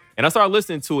album. And I started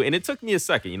listening to it, and it took me a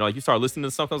second. Like you start listening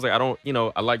to something, I was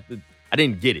like, I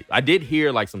didn't get it. I did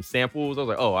hear like some samples. I was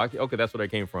like, oh, okay, that's where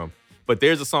that came from. But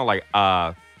there's a song like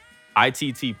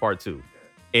ITT Part 2.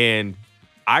 And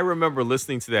I remember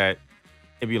listening to that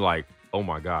and being like, oh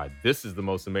my God, this is the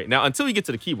most amazing. Now, until you get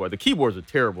to the keyboards are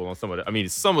terrible on some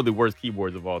of the worst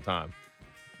keyboards of all time.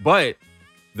 But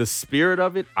the spirit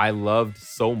of it, I loved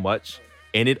so much.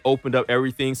 And it opened up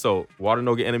everything. So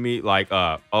Watanoga Enemy,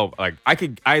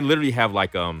 I literally have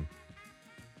like,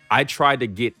 I tried to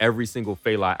get every single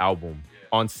Fela album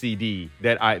on CD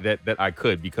that I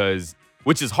could, because,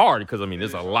 which is hard because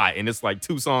there's a lot and it's like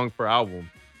 2 songs per album.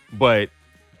 But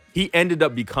he ended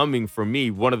up becoming, for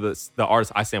me, one of the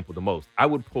artists I sampled the most. I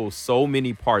would pull so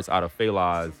many parts out of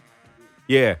Fela's.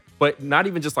 Yeah, but not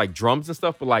even just like drums and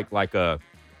stuff, but like a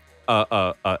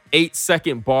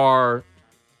 8-second bar,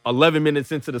 11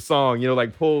 minutes into the song,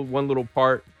 like pull one little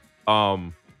part.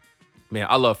 Man,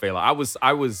 I love Fela.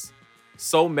 I was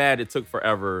so mad it took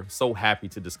forever. So happy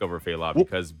to discover Fela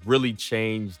because really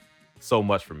changed so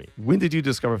much for me. When did you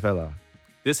discover Fela?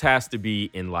 This has to be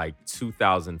in like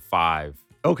 2005.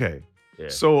 Okay. Yeah.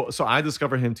 So I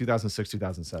discovered him 2006,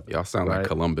 2007. Y'all sound like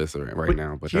Columbus right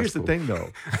now, but here's that's the cool. thing though.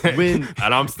 When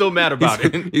And I'm still mad about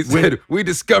it. He said we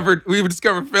discovered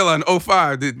Fela in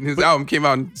 05. His album came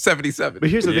out in 77. But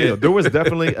here's the thing, though. There was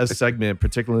definitely a segment,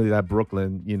 particularly that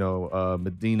Brooklyn,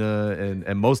 Medina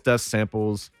and Mos Def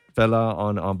samples Fela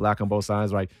on Black on Both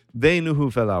Sides, right? They knew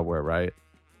who Fela were, right?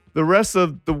 The rest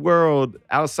of the world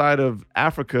outside of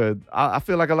Africa, I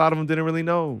feel like a lot of them didn't really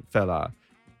know Fela.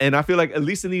 And I feel like, at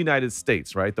least in the United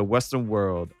States, right, the Western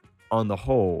world on the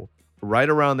whole, right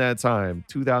around that time,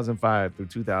 2005 through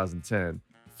 2010,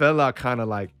 Fela kind of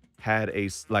like had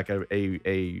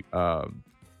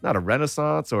not a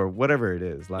renaissance or whatever it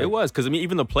is. Like, It was, because I mean,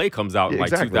 even the play comes out in like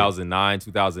exactly. 2009,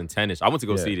 2010-ish. I went to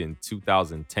go Yeah. see it in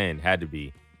 2010, had to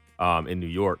be, in New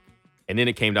York. And then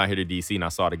it came down here to DC, and I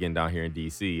saw it again down here in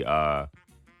DC.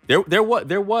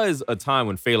 There was a time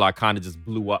when Fela kind of just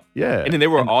blew up. Yeah. And then there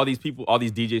were all these people, all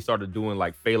these DJs started doing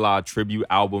like Fela tribute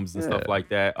albums and stuff like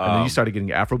that. And then you started getting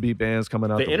Afrobeat bands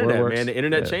coming out. The internet, woodworks. man. The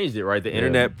internet Yeah. changed it, right? The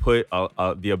internet put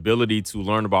the ability to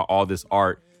learn about all this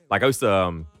art. Like I used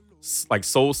to, like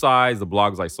Soul Size, the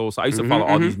blog was like Soul Size. I used to follow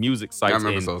all these music sites. I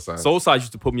remember and Soul Size. Soul Size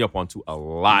used to put me up onto a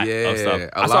lot of stuff.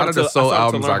 A lot of the soul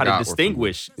albums I I learned how got to were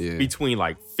distinguish from- yeah. between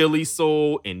like Philly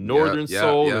soul and Northern yeah,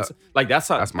 soul. yeah. And like that's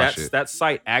how That's my shit. that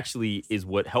site actually is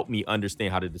what helped me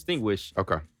understand how to distinguish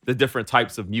Okay. the different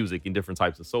types of music and different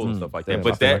types of soul and stuff like that. damn, I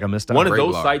But feel that like I missed out. one of Great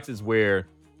those blog. sites is where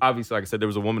obviously, like I said, there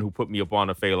was a woman who put me up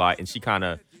on a Fela, and she kind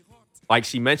of like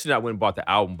she mentioned I went and bought the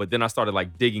album, but then I started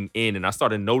like digging in and I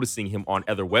started noticing him on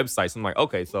other websites. I'm like,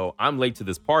 okay, so I'm late to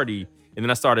this party. And then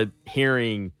I started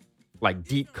hearing like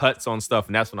deep cuts on stuff.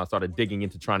 And that's when I started digging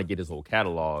into trying to get his whole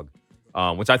catalog,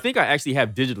 which I think I actually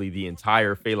have digitally, the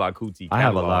entire Fela Kuti catalog. I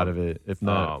have a lot of it. If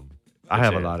not, I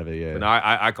have a lot of it, yeah. But no,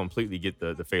 I completely get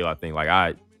the Fela thing.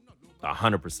 Like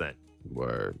 100%.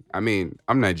 Word. I mean,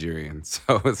 I'm Nigerian,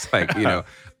 so it's like,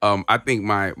 I think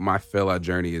my Fela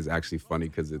journey is actually funny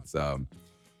because it's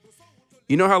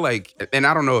you know how like, and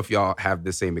I don't know if y'all have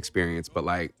the same experience, but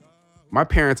like my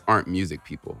parents aren't music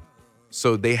people.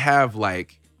 So they have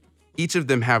like, each of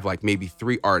them have like maybe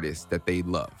 3 artists that they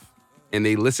love. And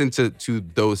they listen to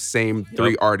those same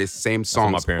 3 artists, same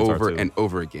what my songs parents are over too. and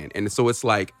over again. And so it's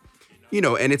like,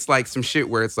 and it's like some shit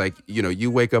where it's like, you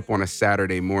wake up on a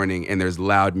Saturday morning and there's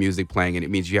loud music playing and it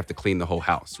means you have to clean the whole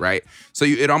house, right? So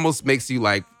it almost makes you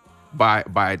like, by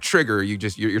a trigger,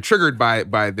 you're triggered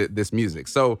by this music.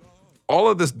 So all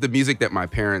of the music that my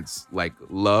parents like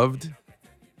loved,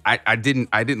 I didn't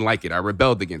like it. I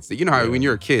rebelled against it. You know how when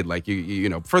you're a kid, like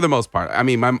you for the most part. I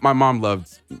mean, my mom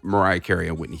loved Mariah Carey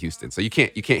and Whitney Houston, so you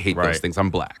can't hate those things. I'm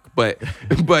black, but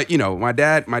my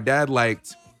dad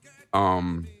liked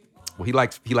he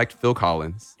liked Phil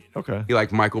Collins. Okay. He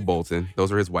liked Michael Bolton.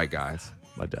 Those are his white guys.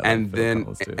 My dad. And liked Phil then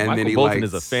Collins, too. and Michael then he Bolton liked,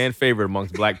 is a fan favorite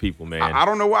amongst black people, man. I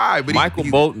don't know why, but Michael he,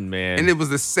 Bolton, man. and it was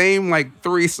the same like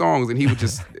 3 songs, and he would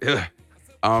just ugh.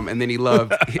 And then he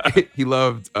loved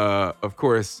of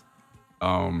course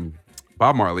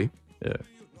Bob Marley, Yeah.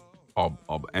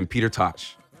 and Peter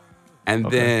Tosh. And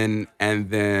then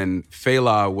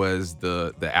Fela was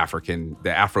the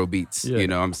Afro beats, Yeah. you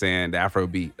know what I'm saying? The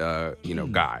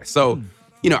Afrobeat guy. So,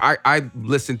 I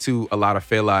listened to a lot of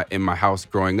Fela in my house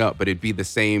growing up, but it'd be the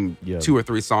same 2 or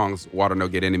 3 songs, Water No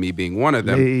Get Enemy being one of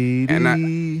them.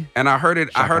 Lady. And I heard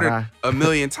it Shakara. a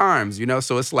million times,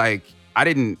 so it's like I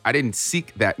didn't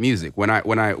seek that music when I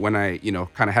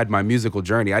kind of had my musical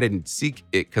journey. I didn't seek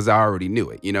it because I already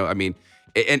knew it. I mean,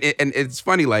 and it's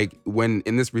funny, like when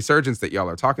in this resurgence that y'all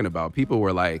are talking about, people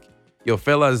were like, "Yo,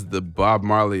 Fela's the Bob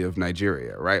Marley of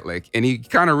Nigeria," right? Like, and he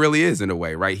kind of really is in a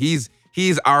way, right? He's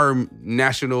our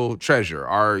national treasure,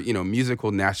 our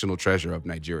musical national treasure of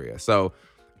Nigeria. So,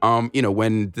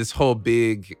 when this whole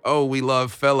big we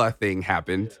love Fela thing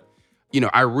happened,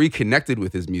 I reconnected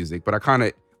with his music, but I kind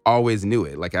of always knew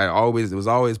it. Like it was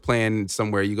always playing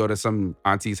somewhere. You go to some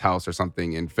auntie's house or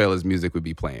something and Fela's music would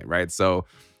be playing, right? So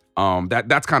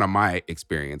that's kind of my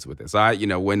experience with it. So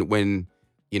when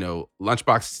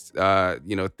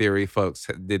Lunchbox Theory folks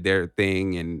did their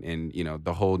thing and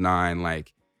the whole 9,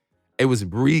 like it was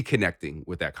reconnecting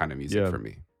with that kind of music for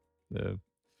me. Yeah.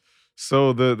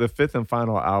 So the 5th and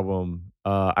final album,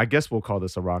 I guess we'll call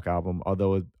this a rock album,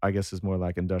 although I guess it's more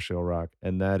like industrial rock,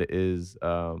 and that is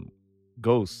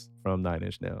Ghost from 9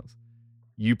 Inch Nails.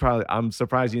 I'm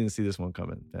surprised you didn't see this one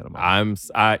coming, Panama.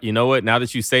 You know what? Now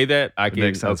that you say that, I can.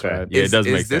 makes sense, okay. right? Yeah, it does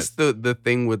make sense. Is this the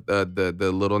thing with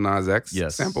the Little Nas X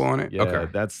Yes. sample on it? Yeah,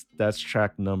 Okay. that's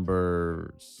track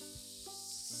number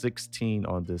 16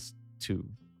 on this too,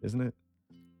 isn't it?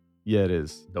 Yeah, it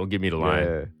is. Don't give me the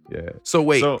line. Yeah. So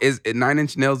wait, So- is it Nine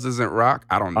Inch Nails isn't rock?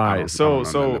 I don't. All I right. don't, I So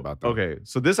don't know nothing about that. okay.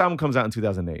 So this album comes out in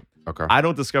 2008. Okay. I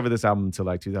don't discover this album until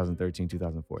like 2013,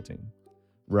 2014,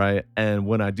 right? And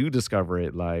when I do discover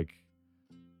it, like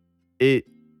it,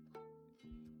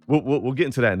 we'll get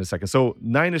into that in a second. So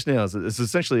Nine Inch Nails is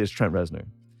essentially it's Trent Reznor,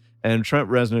 and Trent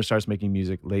Reznor starts making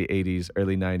music late 80s,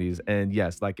 early 90s, and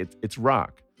yes, like it's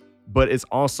rock, but it's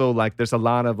also like there's a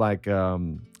lot of like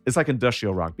it's like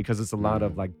industrial rock because it's a lot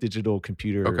of like digital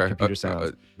computer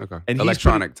sounds. Okay. And he's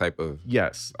Electronic type of.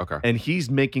 Yes. Okay. And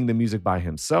he's making the music by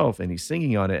himself and he's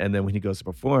singing on it. And then when he goes to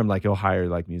perform, like he'll hire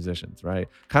like musicians, right?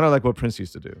 Kind of like what Prince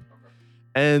used to do.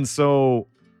 And so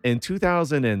in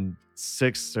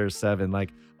 2006 or 7, like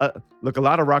look, a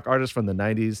lot of rock artists from the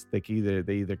 90s,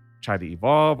 they either try to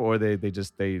evolve or they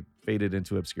faded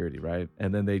into obscurity, right?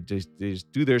 And then they just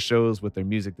do their shows with their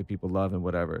music that people love and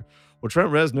whatever. Well,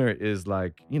 Trent Reznor is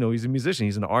like, he's a musician,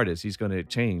 he's an artist, he's going to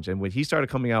change. And when he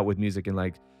started coming out with music in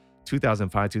like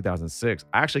 2005, 2006,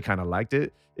 I actually kind of liked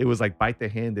it. It was like Bite the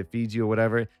Hand That Feeds You or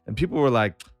whatever. And people were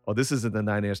like, oh, this isn't the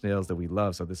Nine Inch Nails that we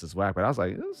love, so this is whack. But I was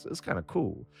like, it's kind of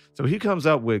cool. So he comes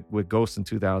up with Ghost in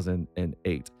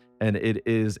 2008. And it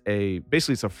is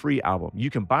basically it's a free album. You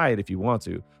can buy it if you want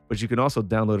to, but you can also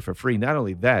download it for free. Not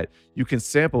only that, you can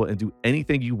sample and do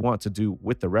anything you want to do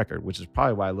with the record, which is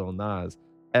probably why Lil Nas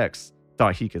X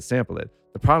thought he could sample it.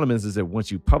 The problem is that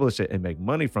once you publish it and make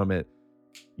money from it,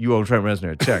 you owe Trent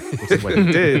Reznor a check, which is what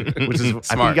he did, which is,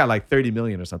 I think he got like 30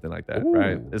 million or something like that,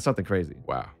 right? It's something crazy.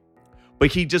 Wow.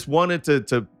 But he just wanted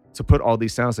to put all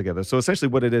these sounds together. So essentially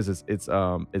what it is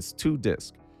it's 2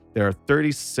 discs. There are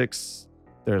 36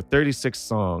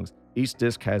 songs. Each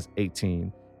disc has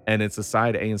 18, and it's a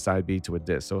side A and side B to a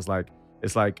disc. So it's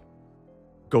like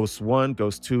Ghost 1,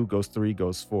 Ghost 2, Ghost 3,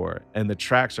 Ghost 4. And the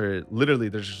tracks are literally,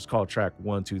 they're just called track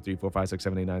 1, 2, 3, 4, 5, 6,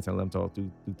 7, 8, 9, 10, 11, 12,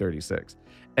 through 36.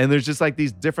 And there's just like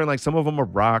these different, like some of them are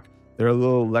rock, they're a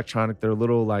little electronic, they're a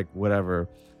little like whatever.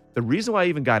 The reason why I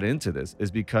even got into this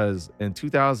is because in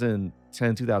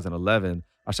 2010, 2011,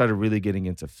 I started really getting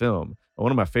into film. And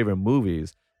one of my favorite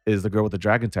movies is The Girl with the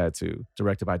Dragon Tattoo,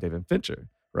 directed by David Fincher,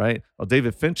 right? Well,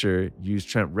 David Fincher used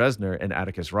Trent Reznor and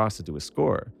Atticus Ross to do his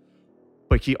score.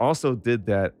 But he also did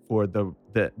that for the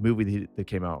movie that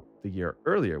came out the year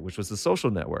earlier, which was The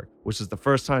Social Network, which is the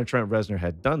first time Trent Reznor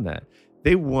had done that.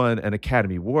 They won an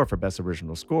Academy Award for Best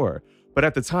Original Score. But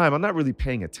at the time, I'm not really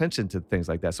paying attention to things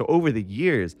like that. So over the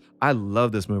years, I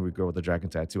love this movie, Girl with the Dragon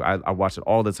Tattoo. I watch it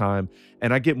all the time,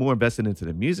 and I get more invested into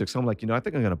the music. So I'm like, I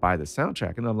think I'm going to buy the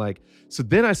soundtrack. And I'm like, so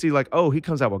then I see like, oh, he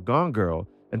comes out with Gone Girl,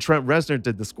 and Trent Reznor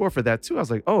did the score for that too. I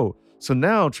was like, oh, so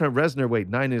now Trent Reznor,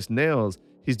 Nine Inch Nails,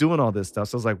 he's doing all this stuff.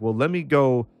 So I was like, well, let me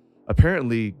go.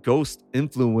 Apparently, Ghost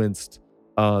influenced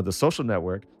The Social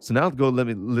Network. So now let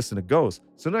me listen to Ghost.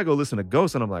 So then I go listen to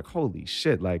Ghost, and I'm like, holy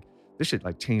shit, like this shit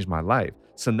like changed my life.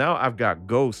 So now I've got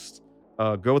Ghost,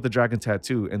 Girl with the Dragon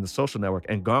Tattoo, and The Social Network,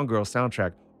 and Gone Girl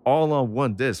soundtrack all on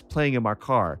one disc playing in my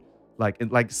car. I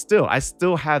still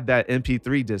have that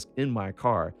MP3 disc in my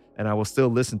car, and I will still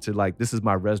listen to like, this is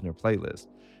my Reznor playlist.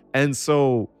 And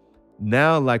so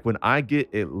now, like when I get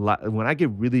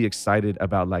really excited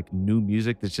about like new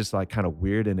music that's just like kind of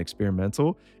weird and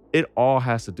experimental, it all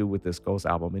has to do with this Ghost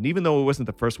album. And even though it wasn't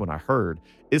the first one I heard,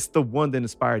 it's the one that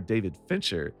inspired David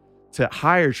Fincher to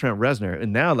hire Trent Reznor.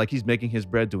 And now like he's making his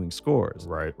bread doing scores.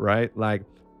 Right? Like,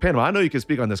 Panama, I know you can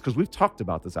speak on this because we've talked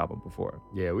about this album before.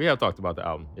 Yeah, we have talked about the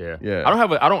album. Yeah. Yeah.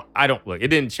 I don't look, it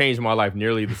didn't change my life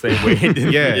nearly the same way it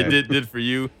did, it did for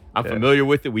you. I'm familiar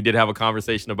with it. We did have a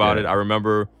conversation about it. I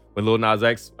remember when Lil Nas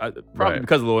X, probably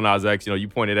because of Lil Nas X, you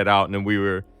pointed that out, and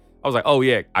then I was like, oh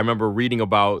yeah, I remember reading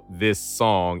about this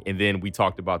song, and then we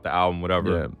talked about the album,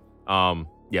 whatever.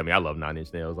 Yeah, I mean, I love Nine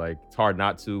Inch Nails. Like, it's hard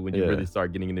not to when you really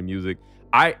start getting into music.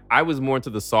 I was more into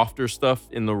the softer stuff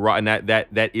in the rock, in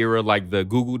that era, like the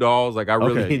Goo Goo Dolls. Like, I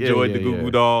really enjoyed the Goo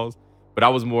Goo Dolls, but I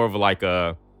was more of like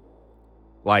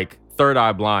Third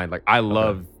Eye Blind. Like, I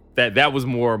loved that. That was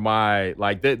more my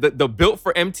like the built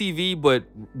for MTV,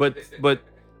 but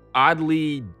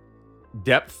oddly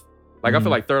depth. Like, I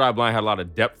feel like Third Eye Blind had a lot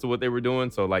of depth to what they were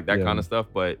doing. So, like, that kind of stuff.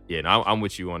 But, yeah, no, I'm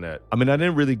with you on that. I mean, I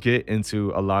didn't really get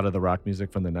into a lot of the rock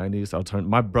music from the 90s.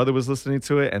 My brother was listening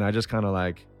to it, and I just kind of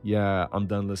like, yeah, I'm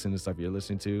done listening to stuff you're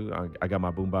listening to. I got my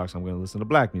boombox. I'm going to listen to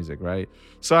black music, right?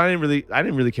 So I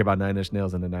didn't really care about Nine Inch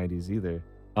Nails in the 90s either.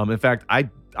 In fact,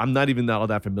 I'm not even all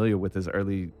that familiar with his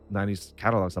early 90s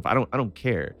catalog stuff. I don't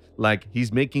care. Like,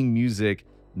 he's making music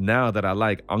now that I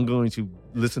like. I'm going to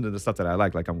listen to the stuff that I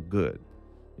like I'm good.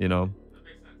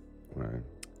 Right.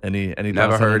 Any Never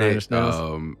thoughts on heard Nine it. Inch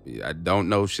Nails? I don't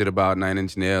know shit about Nine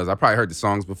Inch Nails. I probably heard the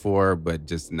songs before, but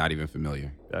just not even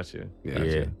familiar. Got you.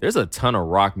 Yeah. There's a ton of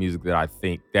rock music that I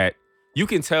think that you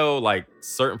can tell like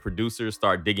certain producers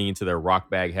start digging into their rock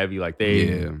bag heavy. Like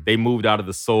they moved out of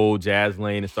the soul jazz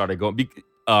lane and started going.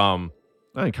 I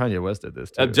think Kanye West did this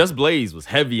too. Just Blaze was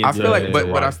heavy. I feel like, but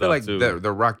rock I feel like stuff, too.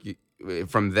 the rock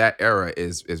from that era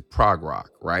is prog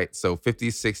rock, right? So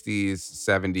 50s, 60s,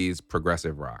 70s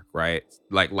progressive rock, right?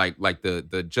 Like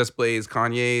the Just Blaze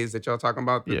Kanye's that y'all talking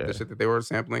about, the shit that they were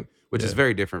sampling, which is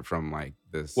very different from like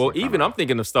this. Well, even I'm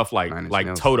thinking of stuff like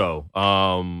Toto,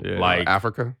 like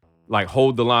Africa, like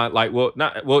Hold the Line, like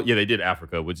they did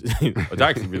Africa, which I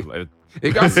actually really like.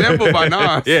 It got sampled by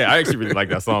Nas. Yeah, I actually really like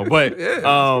that song, but it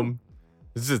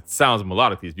just sounds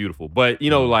melodically it's beautiful. But you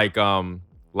know,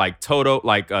 like Toto,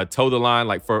 like Toe the Line,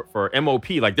 like for MOP,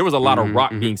 like there was a lot of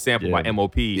rock being sampled by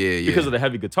MOP because of the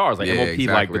heavy guitars, like MOP exactly.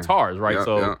 like guitars,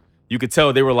 right? You could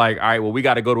tell they were like, all right, well, we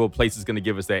got to go to a place that's going to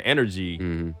give us that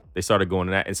energy. They started going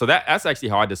to that, and so that's actually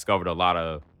how I discovered a lot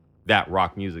of that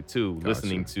rock music too. Gotcha.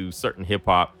 Listening to certain hip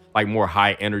hop, like more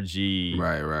high energy,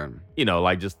 right. You know,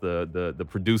 like just the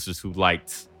producers who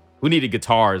needed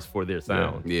guitars for their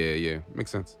sound. Yeah,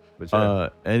 makes sense.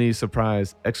 But any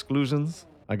surprise exclusions?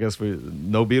 I guess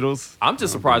no Beatles. I'm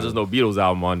just surprised there's no Beatles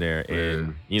album on there,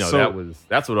 and you know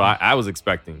that's what I was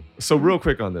expecting. So real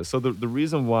quick on this, so the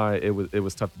reason why it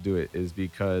was tough to do it is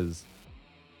because,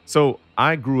 so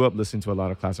I grew up listening to a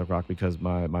lot of classic rock because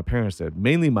my parents did,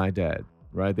 mainly my dad,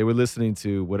 right? They were listening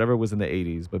to whatever was in the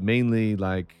 80s, but mainly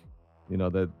like, you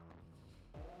know,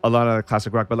 a lot of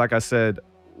classic rock. But like I said,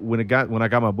 when I got my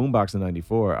boombox in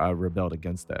 '94, I rebelled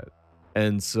against that,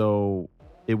 and so.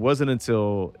 It wasn't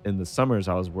until in the summers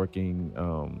I was working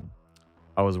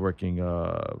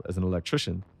as an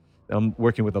electrician. I'm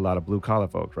working with a lot of blue collar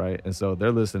folk, right? And so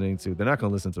they're not going to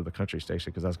listen to the country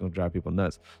station because that's going to drive people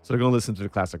nuts. So they're going to listen to the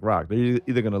classic rock. They're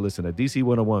either going to listen to DC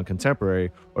 101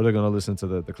 contemporary or they're going to listen to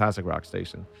the classic rock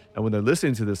station. And when they're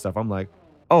listening to this stuff, I'm like,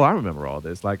 oh, I remember all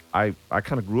this. Like I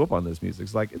kind of grew up on this music.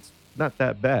 It's like, it's not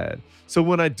that bad. So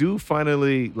when I do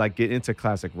finally like get into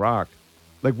classic rock,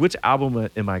 like which album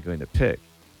am I going to pick?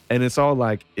 And it's all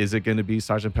like, is it going to be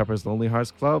Sgt. Pepper's Lonely Hearts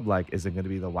Club? Like, is it going to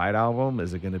be the White Album?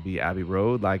 Is it going to be Abbey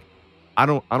Road? Like, I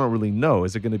don't really know.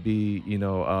 Is it going to be, you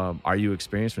know, Are You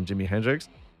Experienced from Jimi Hendrix?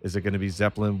 Is it going to be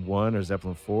Zeppelin 1 or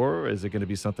Zeppelin 4? Is it going to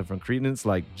be something from Creedence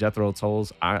like Jethro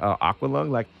Tull's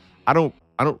Aqualung? Like, I don't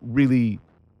really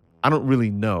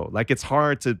know. Like, it's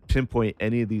hard to pinpoint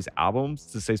any of these albums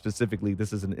to say specifically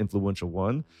this is an influential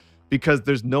one because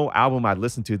there's no album I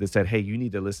listened to that said, hey, you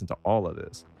need to listen to all of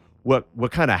this.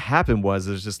 What kind of happened was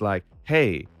just like,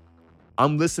 hey,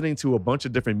 I'm listening to a bunch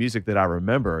of different music that I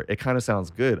remember. It kind of sounds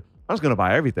good. I'm just gonna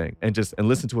buy everything and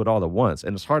listen to it all at once.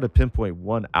 And it's hard to pinpoint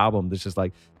one album that's just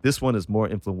like, this one is more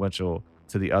influential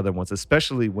to the other ones,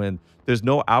 especially when there's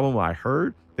no album I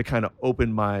heard that kind of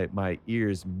opened my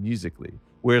ears musically.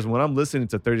 Whereas when I'm listening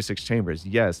to 36 Chambers,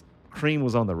 yes, Cream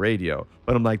was on the radio,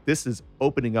 but I'm like, this is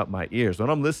opening up my ears.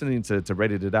 When I'm listening to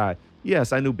Ready to Die,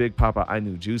 yes, I knew Big Papa, I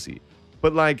knew Juicy.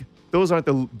 But like, those aren't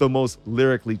the most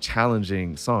lyrically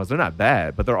challenging songs. They're not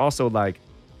bad, but they're also like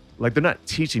they're not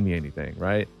teaching me anything,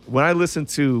 right? When I listen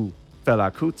to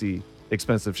Fela Kuti,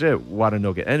 Expensive Shit,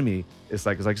 Wadenoga Enemy, it's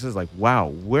like wow,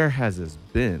 where has this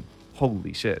been?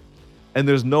 Holy shit! And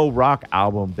there's no rock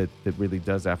album that really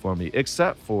does that for me,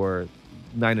 except for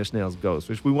Nine Inch Nails' Ghost,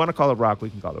 which we want to call it rock, we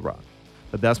can call it rock.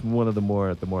 But that's one of the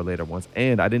more later ones.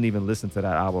 And I didn't even listen to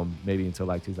that album maybe until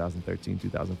like 2013,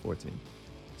 2014.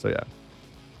 So yeah.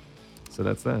 So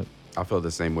that's that. I feel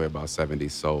the same way about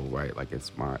 70s soul, right? Like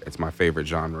it's my favorite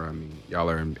genre. I mean, y'all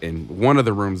are in one of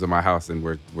the rooms of my house and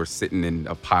we're sitting in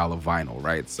a pile of vinyl,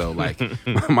 right? So like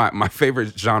my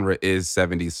favorite genre is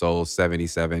 70s soul,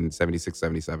 76,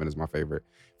 77 is my favorite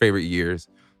years.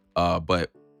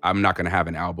 But I'm not gonna have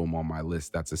an album on my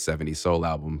list that's a 70s soul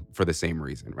album for the same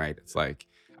reason, right? It's like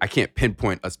I can't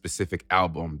pinpoint a specific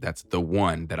album that's the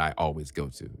one that I always go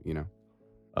to, you know?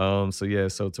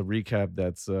 So to recap,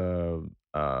 that's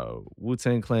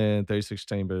Wu-Tang Clan, 36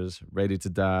 Chambers, Ready to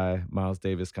Die, Miles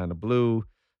Davis, Kinda Blue,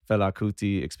 Fela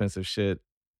Kuti, Expensive Shit.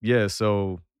 Yeah,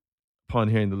 so upon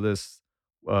hearing the list,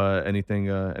 anything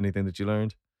that you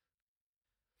learned?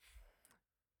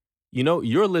 You know,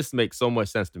 your list makes so much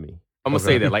sense to me. I'm gonna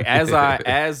say that. Like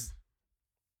as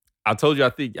I told you, I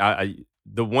think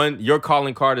the one your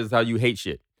calling card is how you hate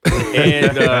shit.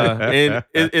 and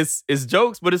it's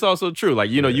jokes, but it's also true. Like,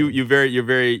 you know, you're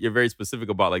very specific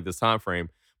about like this time frame.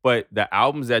 But the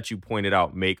albums that you pointed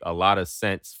out make a lot of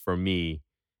sense for me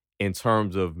in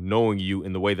terms of knowing you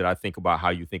in the way that I think about how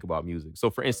you think about music. So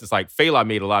for instance, like Fela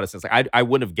made a lot of sense. Like I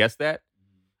wouldn't have guessed that.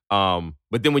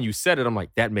 But then when you said it, I'm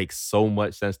like, that makes so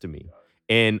much sense to me.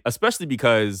 And especially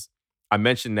because I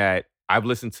mentioned that I've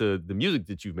listened to the music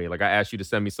that you've made. Like I asked you to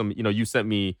send me some, you sent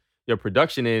me your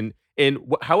production and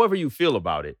however you feel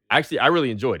about it. Actually, I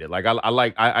really enjoyed it. Like I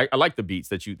like the beats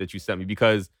that you sent me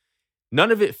because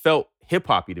none of it felt hip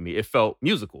hoppy to me. It felt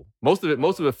musical. Most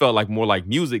of it felt like more like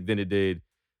music than it did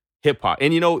hip hop.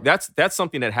 And that's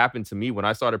something that happened to me when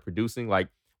I started producing. Like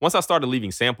once I started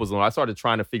leaving samples alone, I started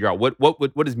trying to figure out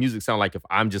what does music sound like if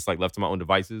I'm just like left to my own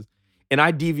devices. And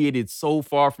I deviated so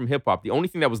far from hip hop. The only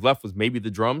thing that was left was maybe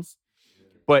the drums.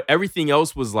 But everything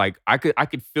else was like I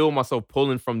could feel myself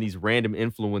pulling from these random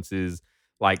influences,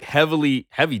 like heavy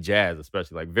jazz,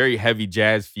 especially like very heavy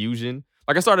jazz fusion.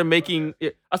 Like I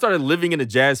started living in a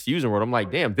jazz fusion world. I'm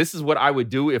like, damn, this is what I would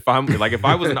do if I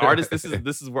was an artist.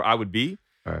 This is where I would be.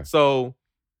 Right. So,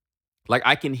 like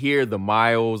I can hear the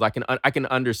miles. I can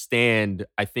understand.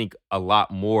 I think a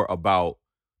lot more about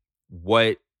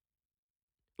what.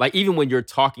 Like even when you're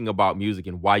talking about music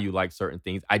and why you like certain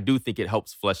things, I do think it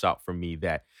helps flesh out for me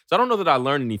that. So I don't know that I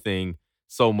learned anything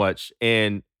so much,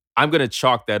 and I'm gonna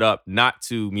chalk that up not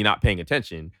to me not paying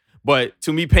attention, but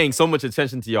to me paying so much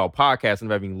attention to y'all podcast and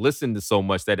having listened to so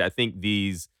much that I think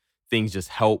these things just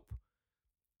help.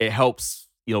 It helps,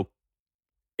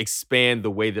 expand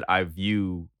the way that I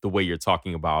view the way you're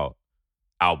talking about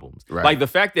albums. Right. Like the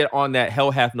fact that on that Hell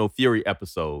Hath No Fury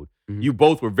episode, Mhm. you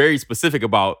both were very specific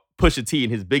about Pusha T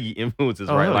and his Biggie influences,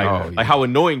 Oh, right? hell Like, yeah. like how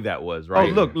annoying that was,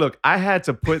 right? Oh, look, I had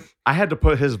to put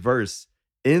his verse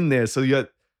in there. So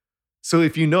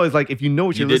if you know, it's like if you know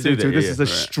what You you're did do listening to, that, this yeah. is a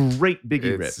Right. straight Biggie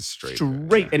It's rip. a straight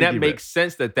rip. And that Biggie makes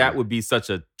sense that would be such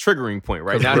a triggering point,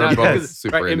 right? Now, We're both because,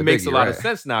 super right, it into makes a Biggie, lot of right.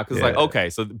 sense now because, Yeah. like, okay,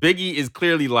 so Biggie is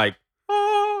clearly like,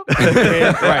 oh,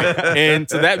 right, and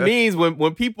so that means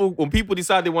when people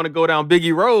decide they want to go down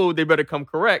Biggie Road, they better come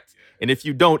correct, and if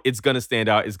you don't, it's gonna stand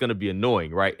out, it's gonna be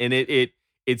annoying, right? And it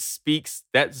speaks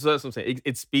that's what I'm saying.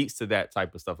 It speaks to that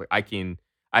type of stuff. Like I can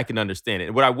understand it.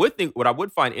 And what I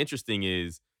would find interesting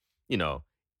is,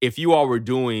 if you all were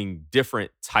doing different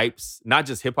types, not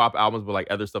just hip hop albums, but like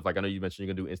other stuff. Like I know you mentioned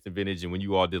you're gonna do Instant Vintage, and when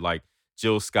you all did like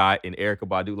Jill Scott and Erykah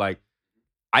Badu, like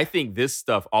I think this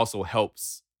stuff also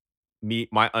helps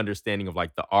my understanding of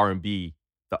like the R&B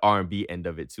end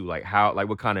of it too. Like how, like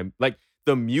what kind of like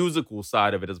the musical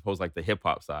side of it as opposed to like the hip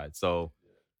hop side. So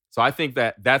I think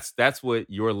that's what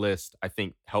your list I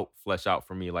think helped flesh out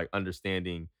for me, like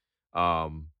understanding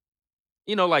like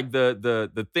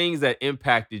the things that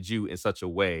impacted you in such a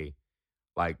way,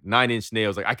 like 9 Inch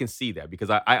Nails. Like I can see that because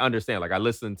I understand. Like I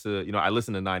listen to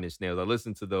 9 Inch Nails. I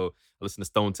listen to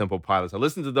Stone Temple Pilots. I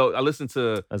listen to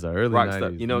That's an early rock 90s,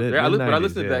 stuff. mid- I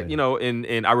listen to that,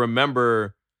 and I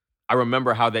remember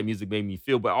how that music made me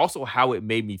feel, but also how it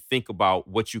made me think about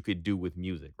what you could do with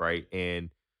music, right? And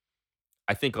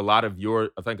I think a lot of your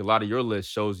list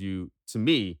shows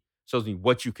me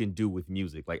what you can do with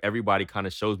music. Like everybody kind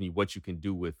of shows me what you can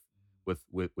do with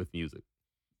music.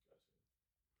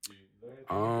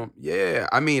 Yeah.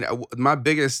 I mean, my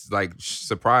biggest like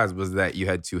surprise was that you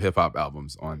had 2 hip hop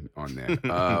albums on there.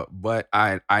 But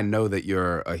I know that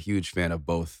you're a huge fan of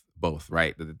both,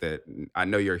 right? That I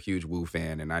know you're a huge Wu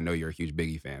fan, and I know you're a huge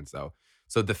Biggie fan. So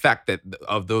the fact that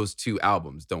of those 2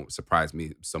 albums don't surprise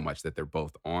me so much that they're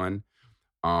both on.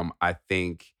 I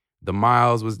think The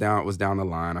Miles was down the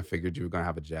line. I figured you were gonna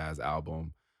have a jazz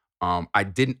album.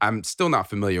 I'm still not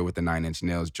familiar with the 9 Inch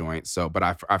Nails joint. So, but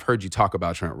I've heard you talk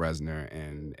about Trent Reznor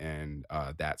and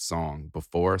that song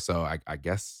before. So I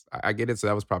guess I get it. So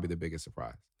that was probably the biggest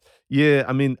surprise. Yeah,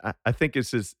 I mean, I think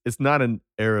it's not an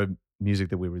era of music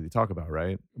that we really talk about,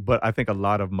 right? But I think a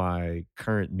lot of my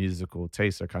current musical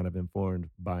tastes are kind of informed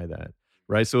by that,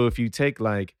 right? So if you take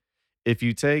the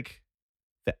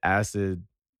acid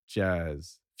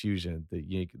jazz fusion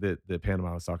that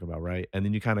Panama was talking about, right? And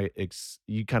then you kind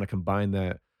of combine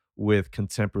that with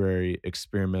contemporary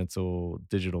experimental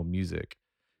digital music.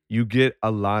 You get a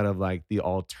lot of like the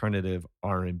alternative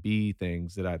R&B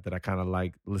things that I kind of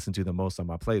like listen to the most on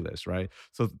my playlist, right?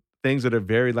 So things that are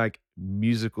very like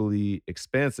musically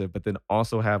expansive, but then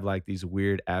also have like these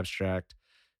weird abstract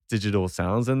digital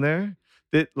sounds in there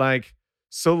that like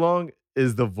so long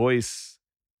as the voice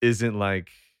isn't like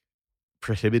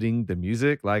prohibiting the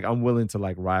music, like I'm willing to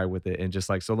like ride with it, and just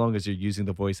like so long as you're using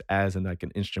the voice as in like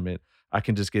an instrument, I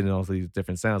can just get in all these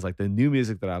different sounds. Like the new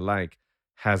music that I like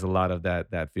has a lot of that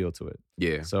feel to it.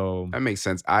 Yeah. So That makes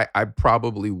sense. I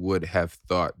probably would have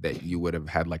thought that you would have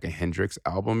had like a Hendrix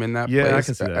album in that Yeah, I place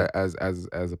can see that.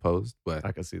 as opposed, but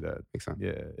I can see that. makes sense.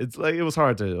 Yeah, it's like it was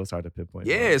hard to pinpoint.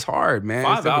 Yeah, it's hard, man.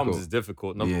 5 It's albums difficult. is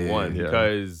difficult, number Yeah. one, Yeah.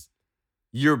 because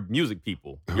you're music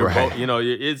people. You're Right. both, you know,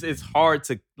 it's hard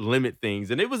to limit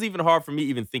things. And it was even hard for me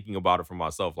even thinking about it for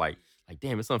myself. Like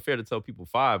damn, it's unfair to tell people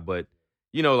 5, but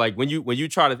you know, like when you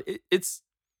try to it's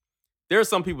there are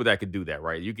some people that could do that,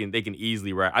 right? They can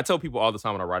easily write. I tell people all the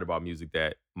time when I write about music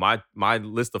that my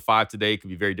list of 5 today could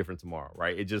be very different tomorrow,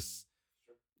 right? It just,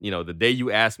 you know, the day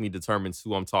you ask me determines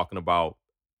who I'm talking about,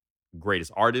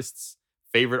 greatest artists,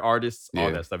 favorite artists, all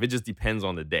Yeah. that stuff. It just depends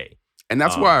on the day. And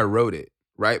that's why I wrote it,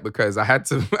 right? Because I had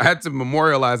to I had to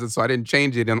memorialize it so I didn't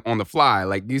change it on the fly.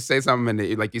 Like you say something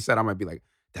and like you said, I might be like,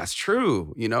 that's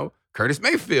true, you know? Curtis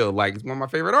Mayfield, like it's one of my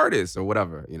favorite artists or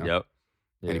whatever, you know? Yep.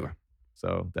 Yeah. Anyway.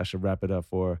 So that should wrap it up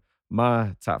for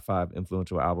my top 5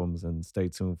 influential albums, and stay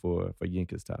tuned for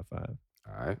Yinka's top 5.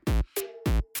 All right.